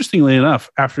 interestingly enough,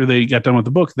 after they got done with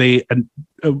the book, they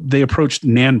approached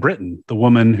Nan Britton, the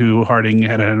woman who Harding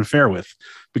had an affair with,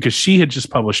 because she had just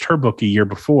published her book a year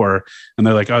before. And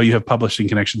they're like, oh, you have publishing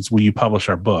connections. Will you publish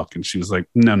our book? And she was like,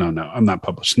 no, I'm not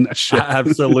publishing that shit. I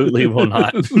absolutely will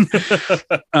not.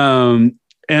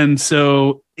 And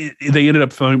so they ended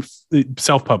up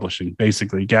self-publishing,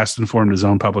 basically. Gaston formed his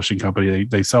own publishing company.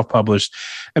 They self-published,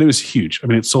 and it was huge. I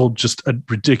mean, it sold just a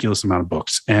ridiculous amount of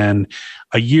books. And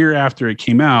a year after it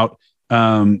came out,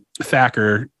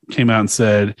 Thacker came out and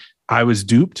said, I was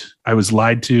duped. I was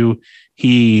lied to.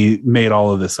 He made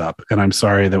all of this up, and I'm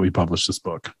sorry that we published this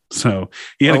book. So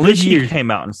at least she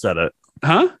came out and said it.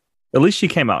 Huh? At least she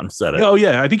came out and said it. Oh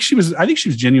yeah, I think she was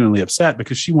genuinely upset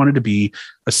because she wanted to be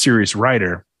a serious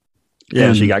writer. Yeah,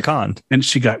 and she got conned.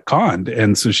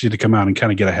 And so she had to come out and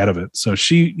kind of get ahead of it. So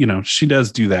she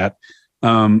does do that.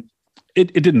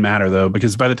 It didn't matter though,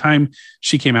 because by the time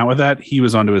she came out with that, he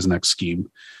was onto his next scheme.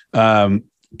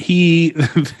 He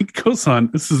goes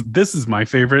on. This is my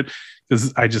favorite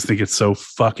because I just think it's so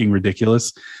fucking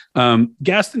ridiculous.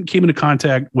 Gaston came into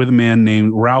contact with a man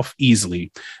named Ralph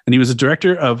Easley, and he was a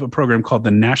director of a program called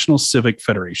the National Civic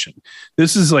Federation.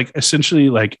 This is essentially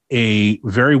a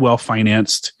very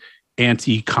well-financed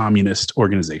anti-communist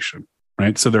organization,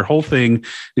 right? So their whole thing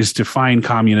is to find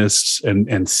communists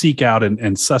and seek out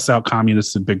and suss out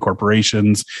communists in big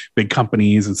corporations, big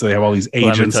companies. And so they have all these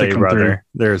agents that come through.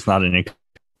 There's not any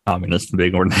communist in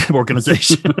big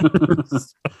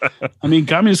organizations. I mean,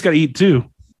 communists got to eat too.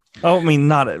 Oh, I mean,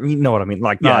 not, you know what I mean?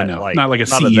 Not like a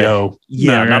CEO.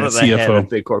 Not at the head of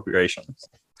big corporations.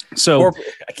 So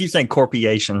I keep saying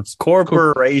corporations.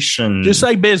 Corporation. Just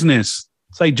like business.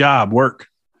 It's like job, work.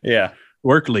 Yeah.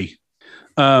 Workly.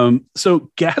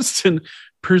 So Gaston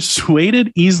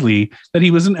persuaded Easley that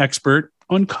he was an expert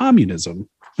on communism.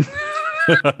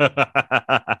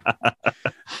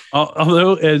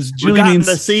 Although, as Julie means,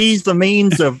 to seize the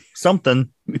means of something.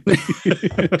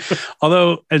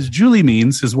 Although, as Julie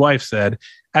means, his wife said,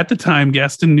 at the time,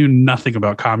 Gaston knew nothing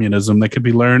about communism that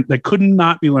could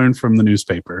not be learned from the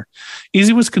newspaper.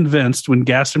 Easley was convinced when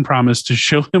Gaston promised to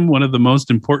show him one of the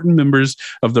most important members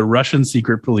of the Russian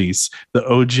secret police, the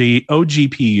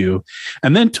OGPU,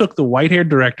 and then took the white-haired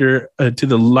director to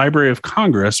the Library of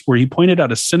Congress, where he pointed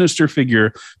out a sinister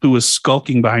figure who was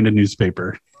skulking behind a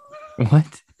newspaper.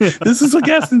 What? This is what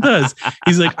Gaston does.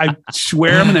 He's like, I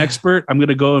swear I'm an expert. I'm going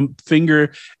to go and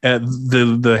finger at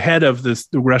the head of the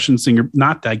Russian singer.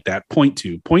 Not like that. Point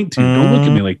to. Don't look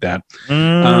at me like that.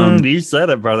 You said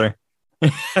it, brother.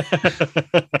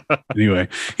 Anyway,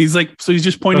 he's like, so he's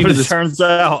just pointing to this. Turns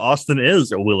out Austin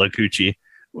is a Willacoochee.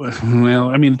 Well,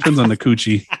 I mean, it depends on the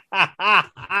coochie.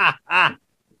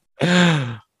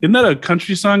 Isn't that a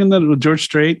country song? Isn't that with George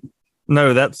Strait?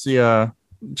 No, that's the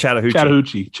Chattahoochee.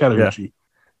 Chattahoochee. Yeah. Chattahoochee.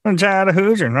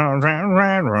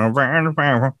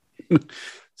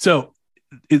 So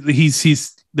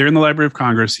they're in the Library of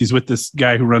Congress. He's with this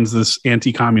guy who runs this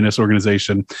anti-communist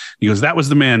organization. He goes, that was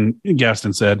the man,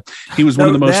 Gaston said. He was one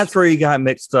of the most... That's where he got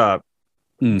mixed up.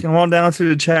 Come on down to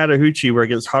the Chattahoochee where it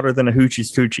gets hotter than a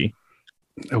hoochie's coochie.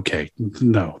 Okay.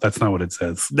 No, that's not what it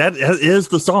says. That is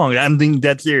the song. I'm being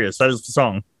dead serious. That is the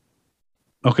song.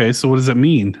 Okay, so what does it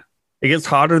mean? It gets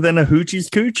hotter than a hoochie's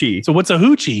coochie. So what's a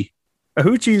hoochie? A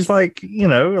hoochie's like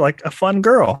a fun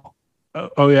girl.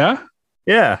 Oh yeah?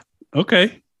 Yeah.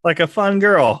 Okay. Like a fun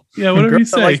girl. Yeah, whatever you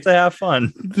say. Likes to have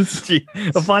fun.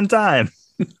 A fun time.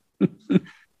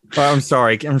 I'm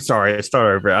sorry. I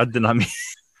start over. I did not mean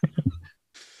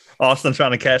Austin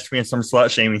trying to catch me in some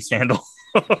slut shaming scandal.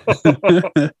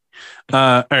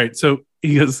 All right. So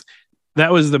he goes,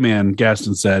 that was the man,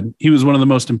 Gaston said. He was one of the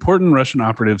most important Russian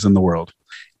operatives in the world.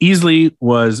 Easley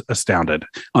was astounded.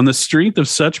 On the strength of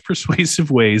such persuasive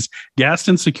ways,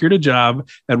 Gaston secured a job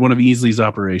at one of Easley's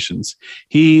operations.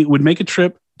 He would make a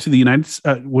trip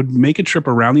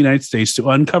around the United States to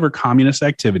uncover communist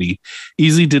activity.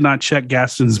 Easley did not check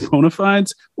Gaston's bona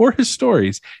fides or his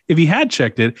stories. If he had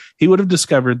checked it, he would have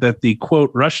discovered that the quote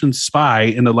Russian spy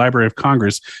in the Library of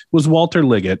Congress was Walter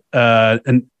Liggett,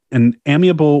 an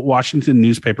amiable Washington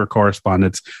newspaper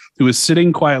correspondent who was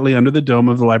sitting quietly under the dome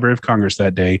of the Library of Congress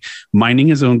that day, minding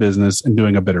his own business and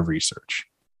doing a bit of research.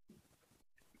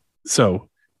 So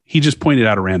he just pointed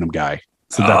out a random guy.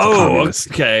 So that's a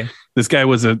communist. Okay. This guy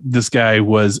was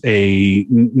a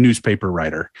newspaper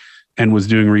writer and was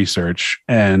doing research,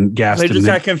 and Gaston. They just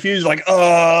got confused, like,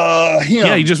 him.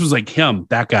 Yeah, he just was like, him,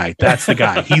 that guy. That's the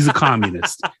guy. He's a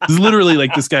communist. It's literally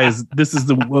like this is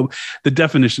the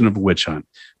definition of a witch hunt,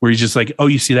 where he's just like, oh,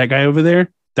 you see that guy over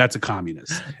there? That's a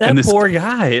communist. That poor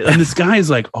guy. And this guy is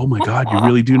like, oh my God, you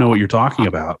really do know what you're talking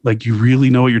about. Like, you really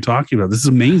know what you're talking about. This is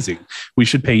amazing. We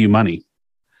should pay you money.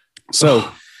 So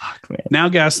now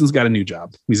Gaston's got a new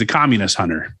job. He's a communist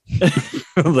hunter.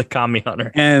 The commie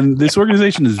hunter. And this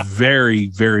organization is very,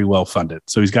 very well funded.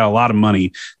 So he's got a lot of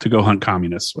money to go hunt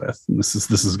communists with. And this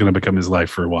is going to become his life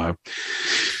for a while.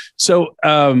 So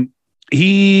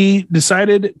he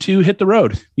decided to hit the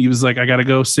road. He was like, I got to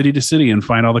go city to city and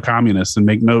find all the communists and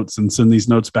make notes and send these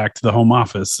notes back to the home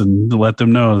office and let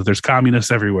them know that there's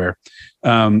communists everywhere.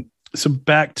 So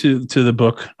back to the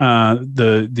book,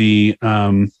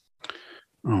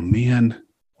 oh man,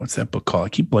 what's that book called? I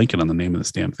keep blanking on the name of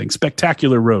this damn thing.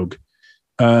 Spectacular Rogue.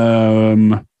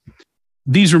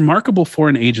 These remarkable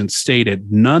foreign agents stayed at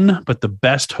none but the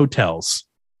best hotels.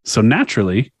 So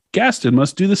naturally, Gaston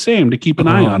must do the same to keep an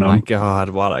eye on them. Oh my God,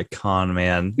 what a con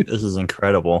man. This is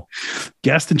incredible.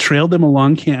 Gaston trailed them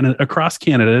across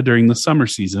Canada during the summer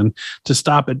season to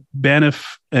stop at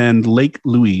Banff and Lake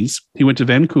Louise. He went to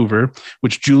Vancouver,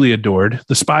 which Julie adored.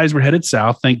 The spies were headed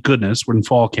south, thank goodness, when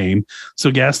fall came.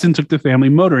 So Gaston took the family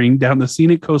motoring down the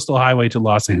scenic coastal highway to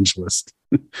Los Angeles.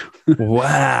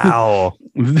 Wow.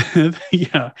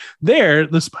 Yeah. There,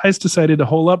 the spies decided to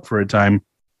hole up for a time,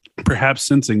 perhaps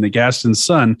sensing that Gaston's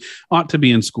son ought to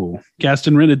be in school.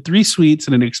 Gaston rented 3 suites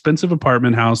in an expensive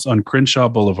apartment house on Crenshaw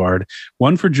Boulevard,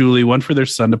 one for Julie, one for their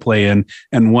son to play in,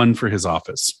 and one for his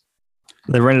office.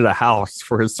 They rented a house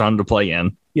for his son to play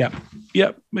in. Yep,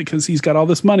 because he's got all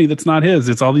this money that's not his.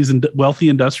 It's all these wealthy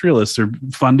industrialists are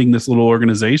funding this little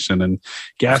organization, and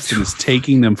Gaston is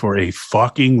taking them for a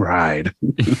fucking ride.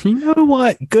 You know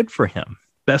what? Good for him.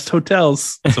 Best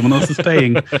hotels. Someone else is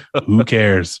paying. Who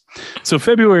cares? So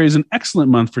February is an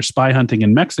excellent month for spy hunting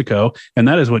in Mexico, and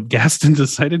that is what Gaston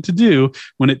decided to do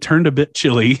when it turned a bit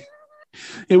chilly.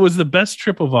 It was the best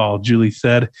trip of all, Julie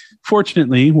said.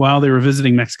 Fortunately, while they were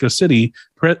visiting Mexico City,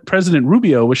 President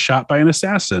Rubio was shot by an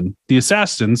assassin. The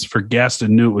assassins, for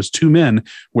Gaston knew it was 2 men,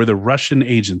 were the Russian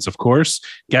agents, of course.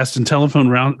 Gaston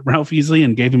telephoned Ralph Easley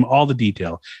and gave him all the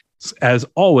detail. As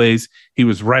always, he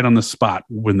was right on the spot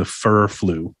when the fur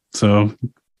flew. So,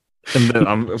 and then,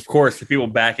 of course, the people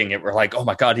backing it were like, "Oh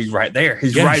my God, he's right there!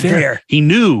 He's right there! He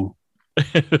knew."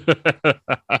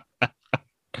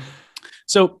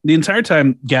 So the entire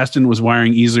time, Gaston was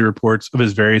wiring Easley reports of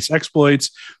his various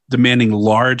exploits, demanding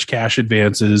large cash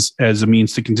advances as a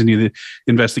means to continue the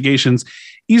investigations.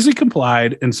 Easley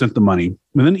complied and sent the money.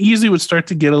 And then Easley would start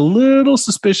to get a little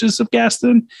suspicious of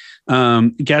Gaston.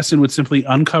 Gaston would simply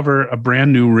uncover a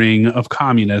brand new ring of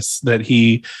communists that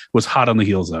he was hot on the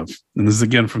heels of. And this is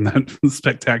again from that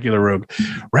Spectacular Rogue.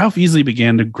 Ralph Easley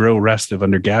began to grow restive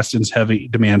under Gaston's heavy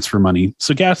demands for money.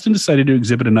 So Gaston decided to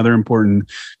exhibit another important,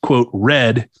 quote,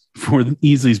 red for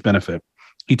Easley's benefit.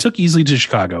 He took Easley to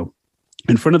Chicago.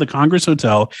 In front of the Congress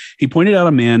Hotel, he pointed out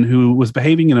a man who was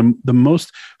behaving in the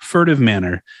most furtive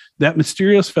manner. That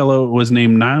mysterious fellow was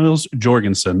named Niles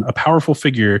Jorgensen, a powerful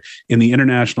figure in the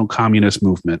international communist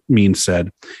movement, Means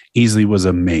said. Easley was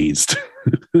amazed.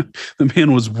 The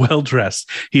man was well dressed.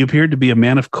 He appeared to be a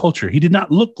man of culture. He did not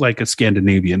look like a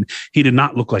Scandinavian. He did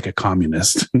not look like a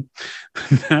communist.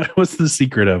 That was the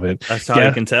secret of it. That's how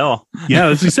you can tell. Yeah,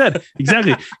 as we said.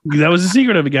 Exactly. That was the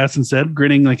secret of it, Gaston said,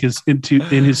 grinning like in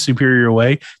his superior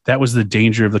way. That was the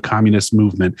danger of the communist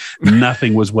movement.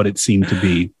 Nothing was what it seemed to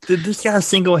be. Did this guy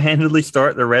single-handedly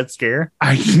start the Red Scare?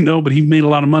 I know, but he made a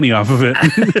lot of money off of it.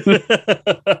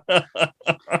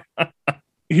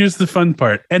 Here's the fun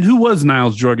part. And who was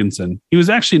Niles Jorgensen? He was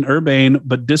actually an urbane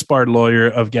but disbarred lawyer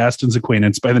of Gaston's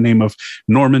acquaintance by the name of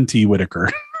Norman T. Whitaker.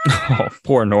 Oh,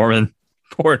 poor Norman.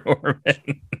 Poor Norman.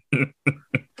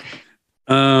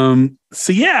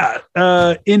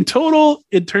 In total,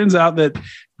 it turns out that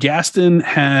Gaston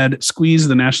had squeezed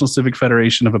the National Civic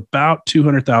Federation of about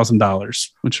 $200,000,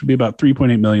 which would be about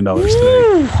 $3.8 million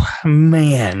today.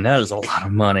 Man, that is a lot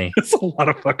of money. That's a lot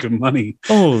of fucking money.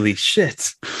 Holy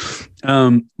shit.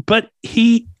 But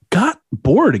he got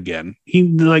bored again.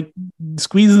 He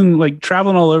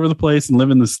traveling all over the place and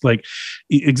living this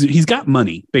he's got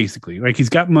money basically. Like he's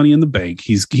got money in the bank.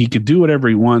 He could do whatever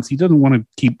he wants. He doesn't want to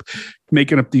keep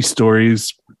making up these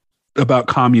stories about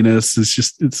communists.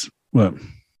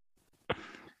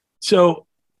 So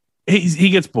he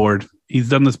gets bored. He's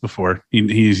done this before.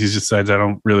 He just decides, I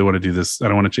don't really want to do this. I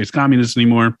don't want to chase communists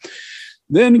anymore.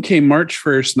 Then came March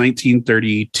 1st,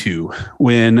 1932,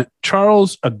 when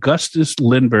Charles Augustus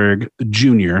Lindbergh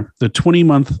Jr., the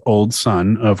 20-month-old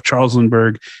son of Charles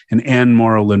Lindbergh and Anne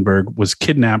Morrow Lindbergh, was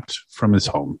kidnapped from his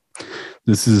home.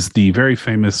 This is the very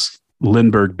famous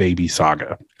Lindbergh baby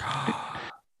saga.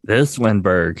 This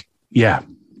Lindbergh. Yeah.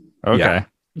 Okay.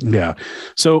 Yeah.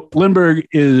 So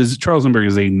Charles Lindbergh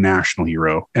is a national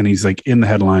hero, and he's like in the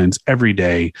headlines every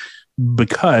day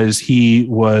because he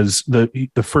was the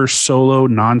first solo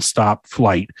nonstop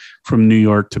flight from New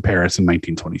York to Paris in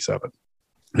 1927.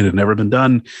 It had never been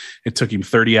done. It took him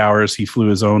 30 hours. He flew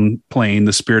his own plane,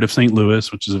 the Spirit of St.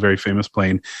 Louis, which is a very famous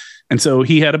plane. And so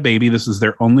he had a baby. This is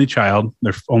their only child,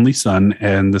 their only son,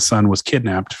 and the son was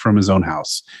kidnapped from his own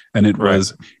house. And it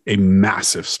was a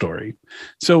massive story.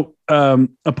 So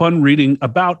upon reading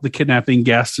about the kidnapping,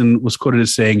 Gaston was quoted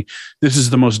as saying, "This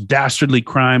is the most dastardly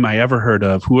crime I ever heard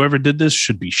of. Whoever did this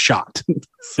should be shot."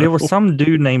 There was some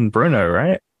dude named Bruno,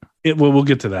 right? We'll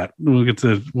get to that. We'll get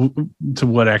to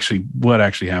what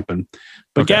actually happened.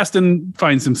 But Gaston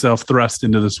finds himself thrust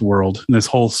into this world, in this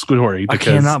whole story. I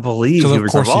cannot believe he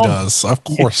was involved. He does. Of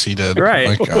course he did.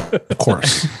 Right. Of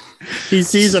course. He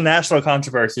sees a national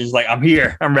controversy. He's like, I'm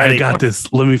here. I'm ready. I got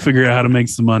this. Let me figure out how to make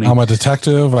some money. I'm a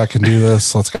detective. I can do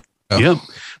this. Let's go. Yep.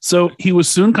 So he was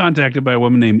soon contacted by a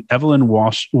woman named Evelyn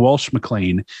Walsh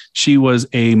McLean. She was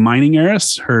a mining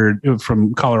heiress,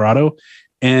 from Colorado.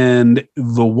 And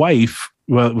the wife,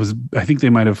 I think they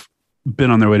might have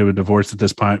been on their way to a divorce at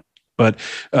this point, but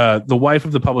the wife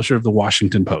of the publisher of the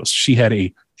Washington Post, she had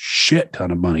a shit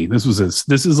ton of money. This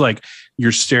is like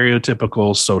your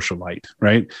stereotypical socialite,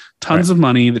 right? Tons of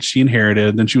money that she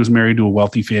inherited. Then she was married to a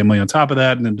wealthy family on top of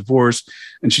that, and then divorced.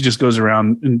 And she just goes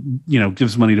around and,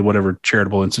 gives money to whatever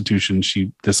charitable institution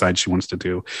she decides she wants to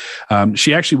do.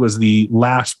 She actually was the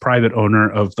last private owner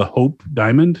of the Hope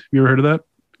Diamond. Have you ever heard of that?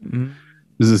 Mm-hmm.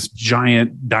 It was this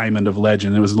giant diamond of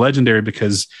legend. It was legendary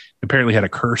because it apparently had a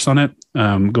curse on it.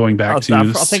 Going back to,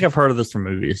 I think I've heard of this from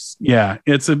movies. Yeah,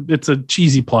 it's a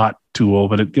cheesy plot tool,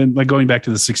 but going back to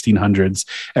the 1600s,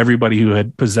 everybody who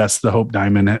had possessed the Hope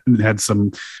Diamond had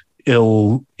some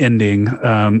ill ending.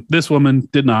 This woman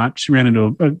did not. She ran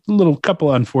into a little couple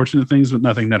of unfortunate things, but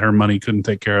nothing that her money couldn't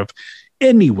take care of.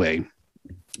 Anyway,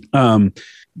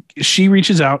 she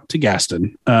reaches out to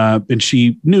Gaston, and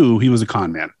she knew he was a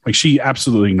con man. Like, she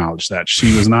absolutely acknowledged that.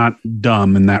 She was not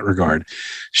dumb in that regard.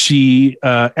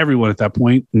 Everyone at that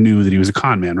point knew that he was a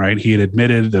con man, right? He had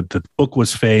admitted that the book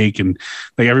was fake, and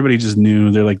like everybody just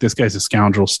knew. They're like, this guy's a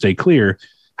scoundrel, stay clear.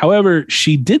 However,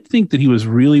 she did think that he was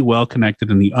really well connected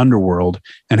in the underworld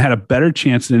and had a better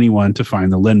chance than anyone to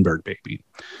find the Lindbergh baby.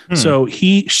 So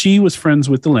she was friends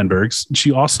with the Lindberghs.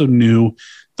 She also knew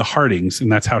the Hardings,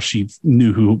 and that's how she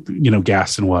knew who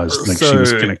Gaston was. Like, she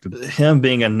was connected. Him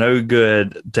being a no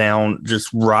good, down, just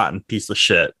rotten piece of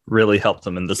shit really helped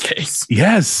him in this case.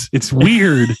 Yes, it's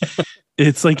weird.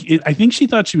 It's like I think she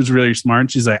thought she was really smart.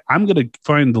 She's like, I'm gonna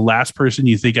find the last person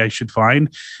you think I should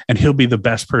find, and he'll be the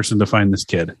best person to find this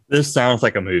kid. This sounds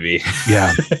like a movie.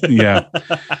 Yeah.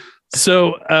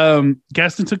 So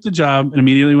Gaston took the job and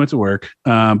immediately went to work.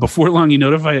 Before long, he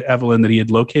notified Evelyn that he had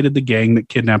located the gang that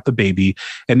kidnapped the baby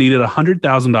and needed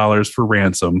 $100,000 for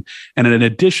ransom and an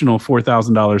additional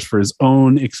 $4,000 for his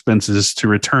own expenses to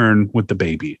return with the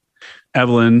baby.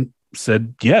 Evelyn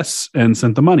said yes and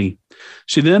sent the money.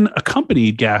 She then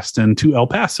accompanied Gaston to El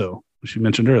Paso, which you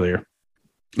mentioned earlier.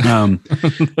 The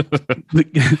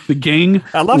gang.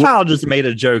 I love how I just made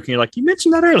a joke and you're like, you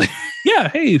mentioned that earlier. Yeah.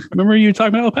 Hey, remember you were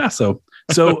talking about El Paso?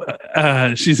 So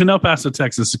she's in El Paso,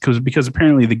 Texas, because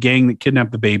apparently the gang that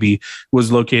kidnapped the baby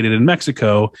was located in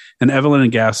Mexico, and Evelyn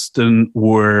and Gaston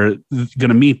were going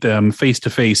to meet them face to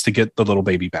face to get the little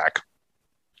baby back.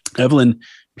 Evelyn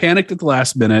panicked at the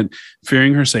last minute,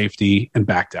 fearing her safety, and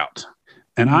backed out.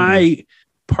 And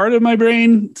part of my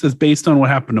brain says, based on what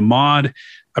happened to Maude,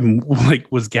 I'm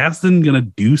like, was Gaston going to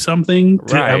do something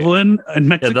to Evelyn in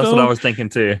Mexico? Yeah, that's what I was thinking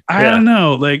too. I don't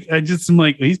know. Like, I'm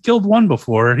like, he's killed one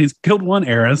before. He's killed one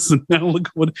heiress. And now look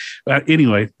what.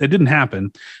 Anyway, it didn't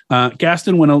happen.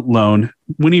 Gaston went alone.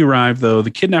 When he arrived, though,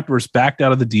 the kidnappers backed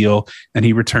out of the deal, and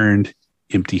he returned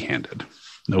empty-handed.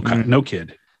 No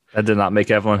kid. That did not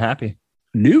make Evelyn happy.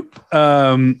 Nope.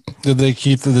 Did he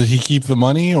keep the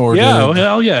money, or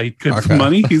hell yeah, he kept the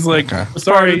money. He's like,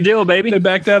 sorry, the deal, baby. They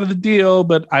backed out of the deal,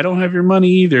 but I don't have your money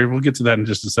either. We'll get to that in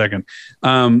just a second.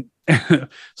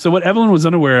 So what Evelyn was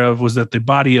unaware of was that the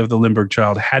body of the Lindbergh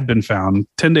child had been found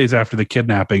 10 days after the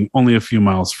kidnapping, only a few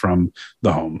miles from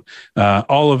the home.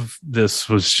 All of this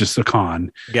was just a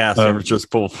con. Gas was just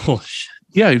full of shit.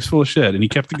 Yeah, he was full of shit, and he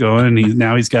kept it going. And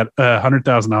now he's got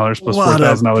 $100,000 plus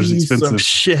 $4,000 expensive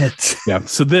shit. Yeah.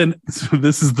 So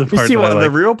this is the part. See what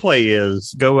the real play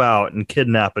is: go out and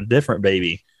kidnap a different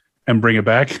baby and bring it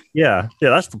back. Yeah,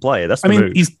 that's the play. That's the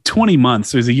move. He's 20 months,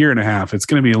 so he's a year and a half. It's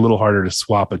going to be a little harder to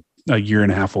swap a year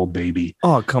and a half old baby.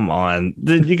 Oh, come on!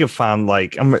 Then you can find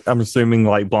I'm assuming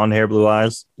blonde hair, blue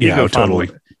eyes. Totally.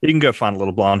 You can go find a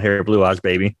little blonde hair, blue eyes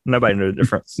baby. Nobody knew the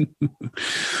difference.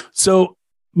 So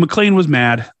McLean was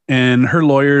mad, and her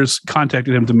lawyers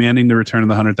contacted him demanding the return of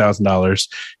the $100,000.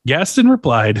 Gaston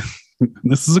replied,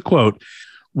 this is a quote,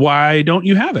 "Why don't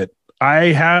you have it?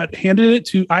 I have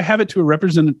it to a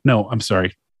representative. No, I'm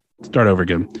sorry. Start over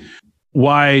again.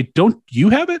 Why don't you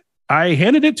have it? I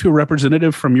handed it to a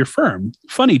representative from your firm.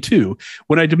 Funny too.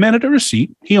 When I demanded a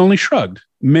receipt, he only shrugged.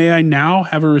 May I now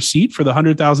have a receipt for the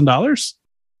 $100,000?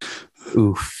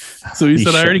 Oof. So he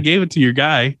said, I already gave it to your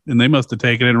guy, and they must have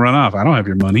taken it and run off. I don't have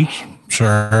your money.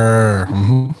 Sure.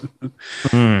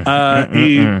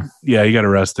 He got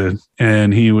arrested,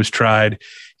 and he was tried.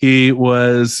 He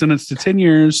was sentenced to 10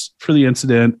 years for the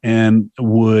incident and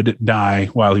would die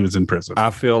while he was in prison. I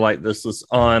feel like this is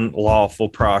unlawful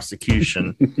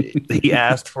prosecution. He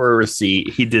asked for a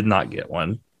receipt. He did not get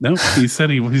one. No, he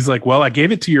said he's like, well, I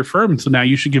gave it to your firm, so now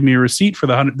you should give me a receipt for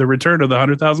the return of the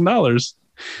 $100,000.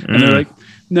 And they're like,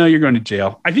 no, you're going to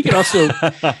jail. I think it also,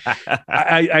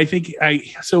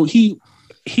 so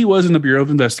he was in the Bureau of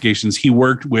Investigations. He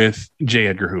worked with J.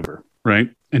 Edgar Hoover, right?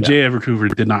 And J. Edgar Hoover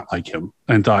did not like him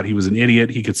and thought he was an idiot.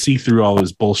 He could see through all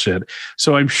his bullshit.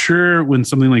 So I'm sure when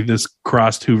something like this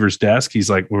crossed Hoover's desk, he's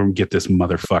like, we're going to get this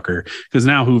motherfucker. Because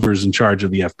now Hoover's in charge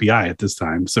of the FBI at this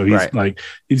time. So he's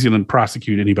he's going to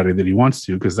prosecute anybody that he wants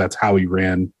to, because that's how he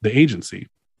ran the agency.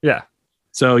 Yeah.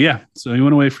 So he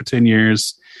went away for 10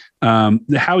 years.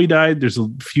 How he died, there's a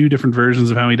few different versions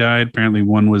of how he died. Apparently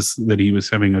one was that he was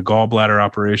having a gallbladder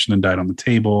operation and died on the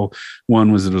table.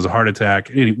 One was it was a heart attack.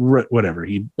 Whatever.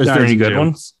 Is there any good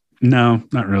ones? No,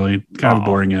 not really. Kind of a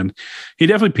boring end. He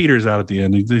definitely peters out at the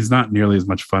end. He's not nearly as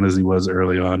much fun as he was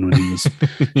early on when he was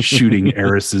shooting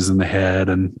heiresses in the head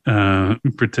and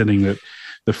pretending that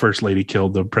the first lady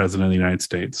killed the president of the United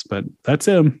States. But that's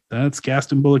him. That's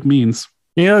Gaston Bullock Means.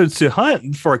 To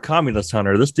hunt for a communist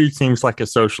hunter, this dude seems like a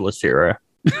socialist hero.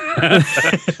 A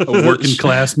working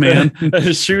class man.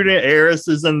 Shooting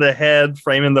heiresses in the head,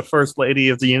 framing the first lady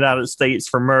of the United States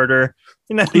for murder.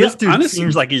 This dude honestly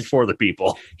seems like he's for the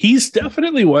people. He's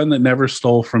definitely one that never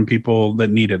stole from people that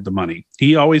needed the money.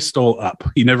 He always stole up.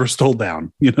 He never stole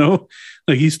down,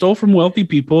 he stole from wealthy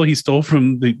people. He stole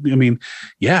from you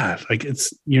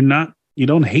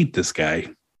don't hate this guy.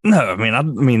 No,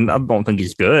 I don't think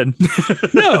he's good.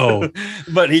 No,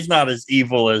 but he's not as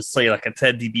evil as, say, like a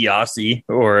Ted DiBiase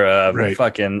or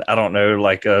fucking, I don't know,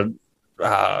 like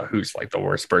who's like the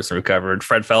worst person who covered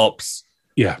Fred Phelps.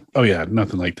 Yeah. Oh yeah,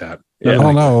 nothing like that. Yeah. I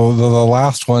don't know. The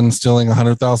last one stealing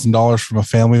 $100,000 from a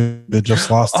family that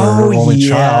just lost their only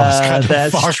child.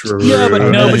 That's true. Yeah, but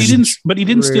he didn't. But he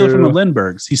didn't steal it from the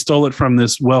Lindberghs. He stole it from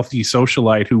this wealthy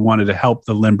socialite who wanted to help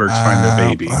the Lindberghs find their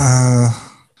baby.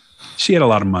 She had a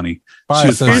lot of money.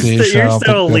 You're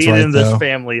still leading this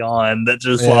family on that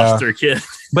just lost their kid.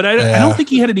 But I don't think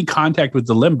he had any contact with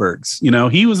the Lindberghs.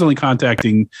 He was only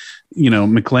contacting,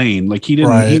 McLean. Like he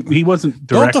didn't. He wasn't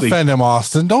directly. Don't defend him,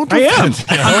 Austin. Don't defend him.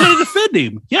 I'm going to defend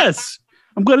him. Yes,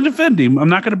 I'm going to defend him. I'm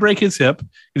not going to break his hip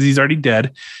because he's already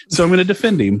dead. So I'm going to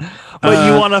defend him. But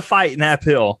you want to fight Nap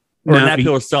Hill or Nap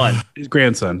Hill's son, his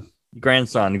grandson.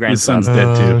 Grandson. His son's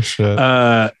dead too. Shit.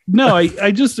 No,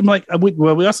 I just am like,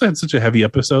 we also had such a heavy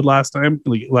episode last time,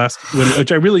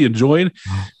 which I really enjoyed.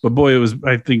 But boy, it was,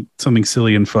 I think, something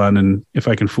silly and fun. And if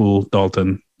I can fool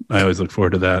Dalton, I always look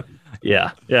forward to that.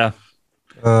 Yeah.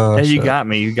 Hey, you got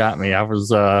me. I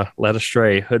was led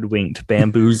astray, hoodwinked,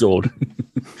 bamboozled.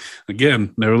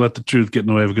 Again, never let the truth get in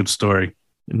the way of a good story.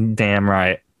 Damn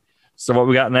right. So what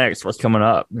we got next? What's coming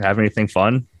up? Have anything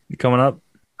fun coming up?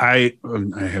 I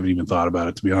haven't even thought about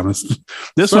it, to be honest.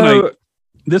 This one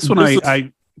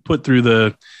I put through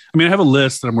I have a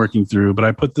list that I'm working through, but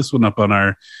I put this one up on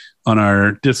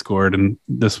our Discord, and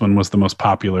this one was the most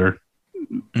popular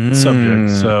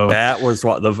subject. So that was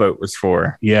what the vote was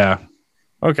for. Yeah.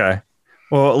 Okay.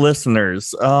 Well,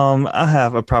 listeners, I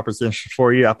have a proposition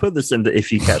for you. I put this into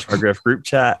If You Catch My Drift group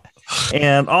chat,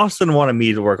 and Austin wanted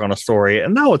me to work on a story,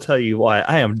 and I will tell you why.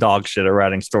 I am dog shit at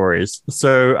writing stories.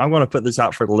 So I'm going to put this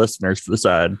out for the listeners to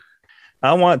decide.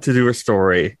 I want to do a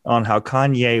story on how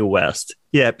Kanye West,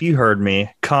 yep, you heard me,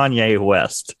 Kanye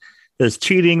West, is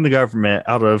cheating the government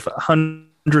out of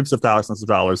hundreds of thousands of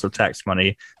dollars of tax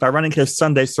money by running his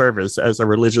Sunday service as a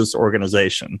religious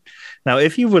organization. Now,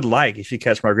 if you would like, If You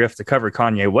Catch My Drift, to cover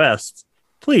Kanye West,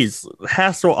 please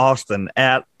hassle Austin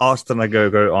at Austin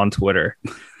Agogo on Twitter.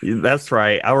 That's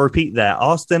right. I'll repeat that.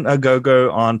 Austin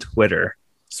Agogo on Twitter.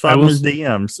 Slide his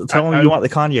DMs. Tell him you want the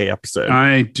Kanye episode.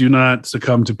 I do not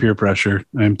succumb to peer pressure.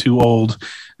 I'm too old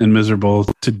and miserable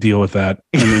to deal with that.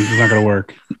 And it's not going to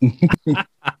work.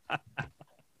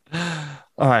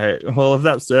 All right. Well, if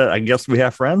that's it, I guess we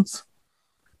have friends.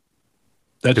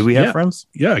 Do we have friends?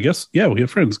 Yeah, I guess. Yeah, we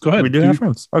have friends. Go ahead. We do have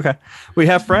friends. Okay. We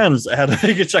have friends.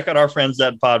 You can check out our friends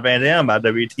at Pod Van Dam by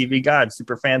WTV Guide.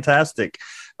 Super fantastic.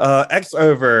 X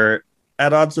over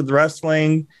at Odds with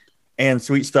Wrestling and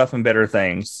Sweet Stuff and Better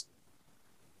Things.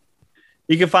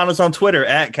 You can find us on Twitter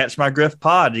at Catch My Griff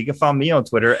Pod. You can find me on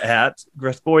Twitter at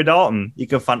Griffboy Dalton. You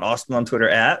can find Austin on Twitter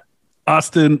at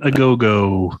Austin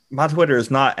Agogo. My Twitter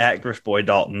is not at Griffboy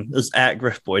Dalton. It's at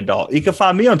Griffboy Dalton. You can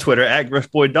find me on Twitter at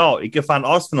Griffboy Dalton. You can find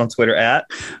Austin on Twitter at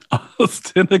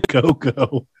Austin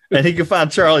Agogo. And you can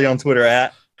find Charlie on Twitter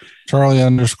at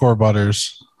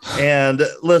Charlie_Butters. And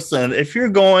listen, if you're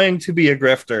going to be a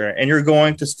grifter and you're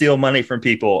going to steal money from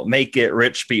people, make it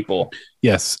rich people.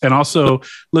 Yes. And also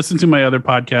listen to my other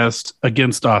podcast,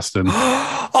 Against Austin.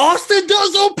 Austin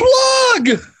does a plug.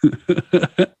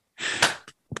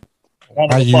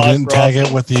 You didn't tag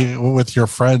it with your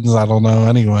friends. I don't know.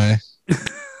 Anyway,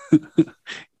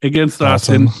 Against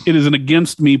Austin. It is an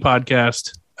Against Me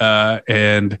podcast.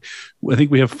 And I think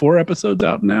we have 4 episods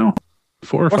out now.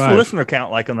 4 or 5. What's the listener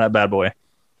count like on that bad boy?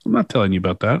 I'm not telling you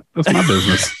about that. That's my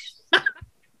business.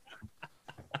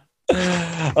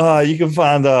 You can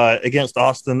find Against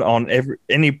Austin on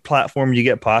any platform you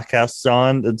get podcasts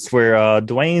on. It's where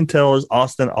Dwayne tells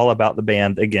Austin all about the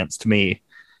band Against Me.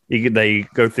 They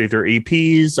go through their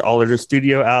EPs, all of their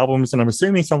studio albums, and I'm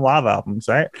assuming some live albums,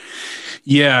 right?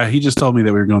 Yeah, he just told me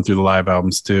that we were going through the live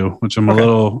albums too, which I'm a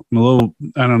little,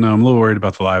 I don't know, I'm a little worried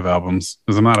about the live albums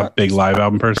because I'm not a big live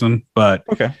album person, but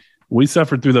we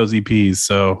suffered through those EPs,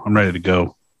 so I'm ready to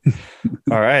go.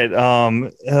 All right.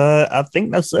 I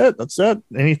think that's it. That's it.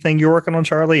 Anything you're working on,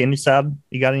 Charlie? You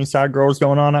got any side girls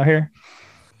going on out here?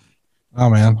 Oh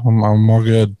man, I'm all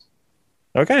good.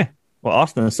 Okay. Well,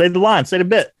 Austin, say the line, say the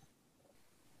bit.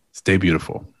 Stay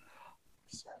beautiful.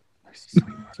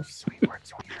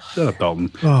 Shut up, Dalton.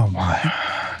 Oh my.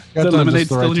 Got lemonade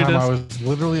still in your desk? I was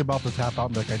literally about to tap out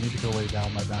and be like, I need to go lay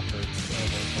down. My back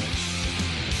hurts.